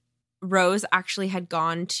 and Rose actually had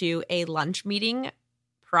gone to a lunch meeting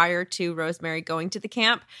prior to Rosemary going to the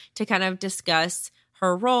camp to kind of discuss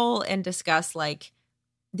her role and discuss like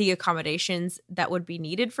the accommodations that would be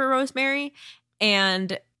needed for Rosemary.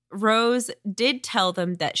 And Rose did tell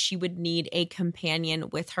them that she would need a companion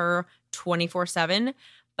with her 24/7,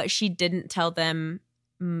 but she didn't tell them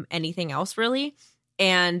anything else really.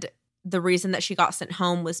 And the reason that she got sent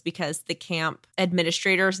home was because the camp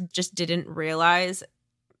administrators just didn't realize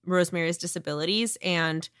Rosemary's disabilities,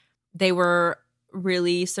 and they were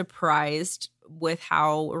really surprised with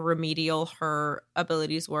how remedial her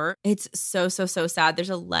abilities were. It's so sad. There's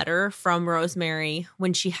a letter from Rosemary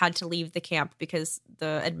when she had to leave the camp because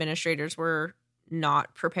the administrators were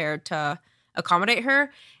not prepared to accommodate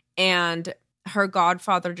her, and her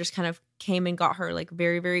godfather just kind of came and got her like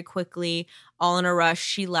very, very quickly, all in a rush.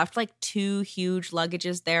 She left like 2 huge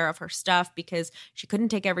luggages there of her stuff because she couldn't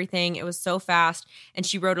take everything. It was so fast. And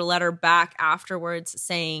she wrote a letter back afterwards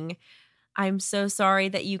saying, "I'm so sorry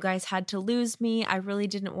that you guys had to lose me. I really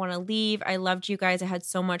didn't want to leave. I loved you guys. I had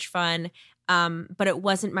so much fun. But it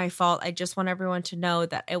wasn't my fault. I just want everyone to know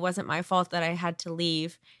that it wasn't my fault that I had to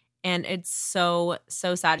leave." And it's so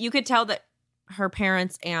sad. You could tell that her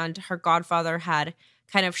parents and her godfather had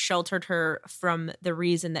kind of sheltered her from the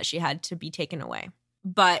reason that she had to be taken away.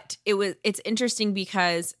 But it's interesting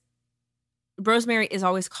because Rosemary is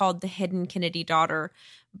always called the hidden Kennedy daughter,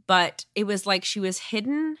 but it was like she was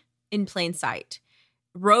hidden in plain sight.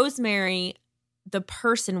 Rosemary, the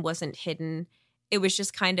person, wasn't hidden. It was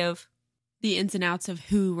just kind of the ins and outs of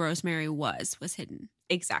who Rosemary was hidden.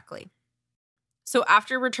 Exactly. So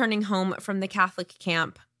after returning home from the Catholic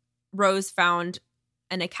camp, Rose found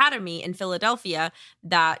an academy in Philadelphia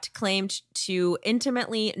that claimed to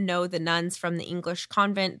intimately know the nuns from the English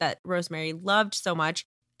convent that Rosemary loved so much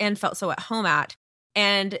and felt so at home at.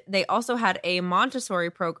 And they also had a Montessori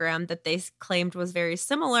program that they claimed was very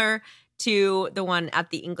similar to the one at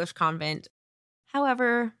the English convent.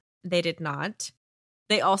 However, they did not.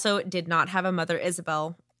 They also did not have a Mother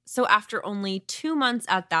Isabel. So after only 2 months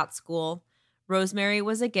at that school, Rosemary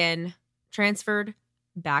was again transferred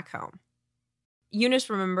back home. Eunice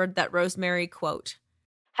remembered that Rosemary, quote,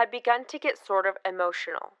 had begun to get sort of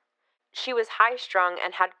emotional. She was high-strung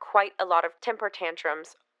and had quite a lot of temper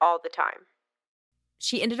tantrums all the time.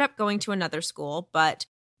 She ended up going to another school, but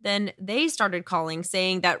then they started calling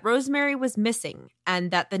saying that Rosemary was missing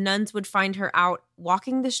and that the nuns would find her out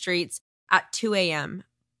walking the streets at 2 a.m.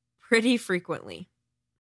 pretty frequently.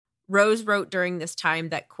 Rose wrote during this time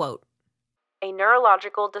that, quote, a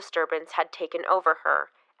neurological disturbance had taken over her,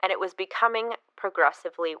 and it was becoming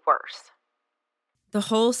progressively worse. The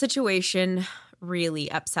whole situation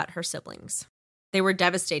really upset her siblings. They were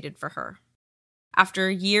devastated for her. After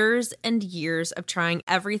years and years of trying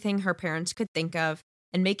everything her parents could think of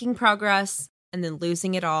and making progress and then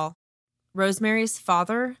losing it all, Rosemary's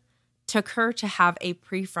father took her to have a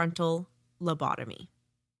prefrontal lobotomy.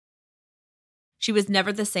 She was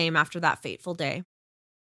never the same after that fateful day.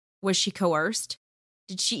 Was she coerced?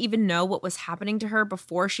 Did she even know what was happening to her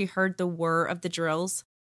before she heard the whir of the drills?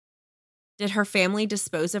 Did her family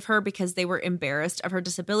dispose of her because they were embarrassed of her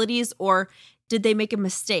disabilities, or did they make a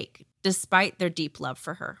mistake despite their deep love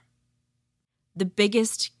for her? The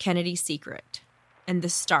biggest Kennedy secret and the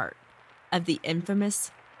start of the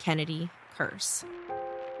infamous Kennedy curse.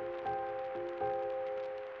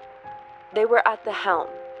 They were at the helm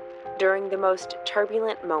during the most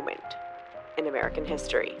turbulent moment in American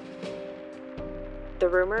history. The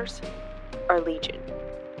rumors are legion.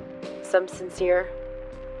 Some sincere,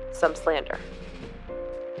 some slander.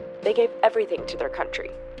 They gave everything to their country.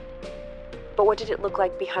 But what did it look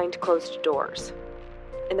like behind closed doors,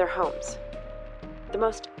 in their homes, the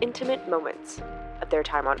most intimate moments of their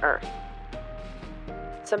time on Earth?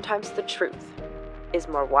 Sometimes the truth is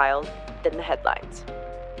more wild than the headlines.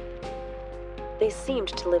 They seemed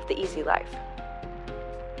to live the easy life,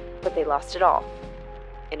 but they lost it all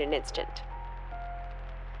in an instant.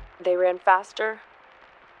 They ran faster,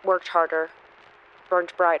 worked harder,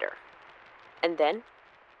 burned brighter, and then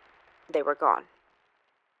they were gone.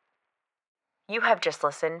 You have just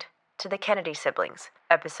listened to The Kennedy Siblings,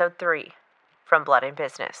 Episode 3, from Blood and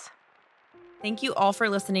Business. Thank you all for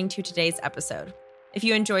listening to today's episode. If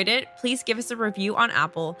you enjoyed it, please give us a review on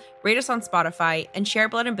Apple, rate us on Spotify, and share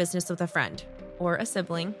Blood and Business with a friend or a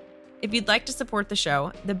sibling. If you'd like to support the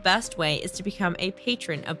show, the best way is to become a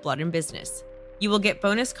patron of Blood and Business. You will get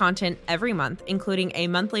bonus content every month, including a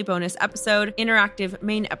monthly bonus episode, interactive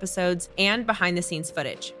main episodes, and behind-the-scenes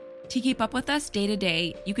footage. To keep up with us day to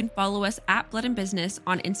day, you can follow us at Blood and Business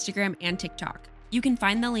on Instagram and TikTok. You can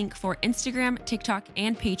find the link for Instagram, TikTok,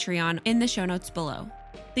 and Patreon in the show notes below.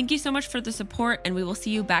 Thank you so much for the support, and we will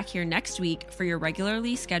see you back here next week for your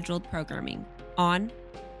regularly scheduled programming on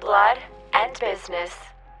Blood and Business.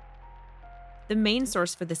 The main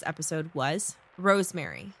source for this episode was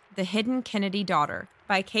Rosemary, the Hidden Kennedy Daughter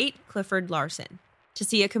by Kate Clifford Larson. To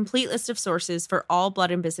see a complete list of sources for all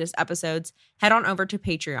Blood and Business episodes, head on over to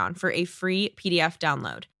Patreon for a free PDF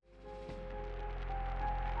download.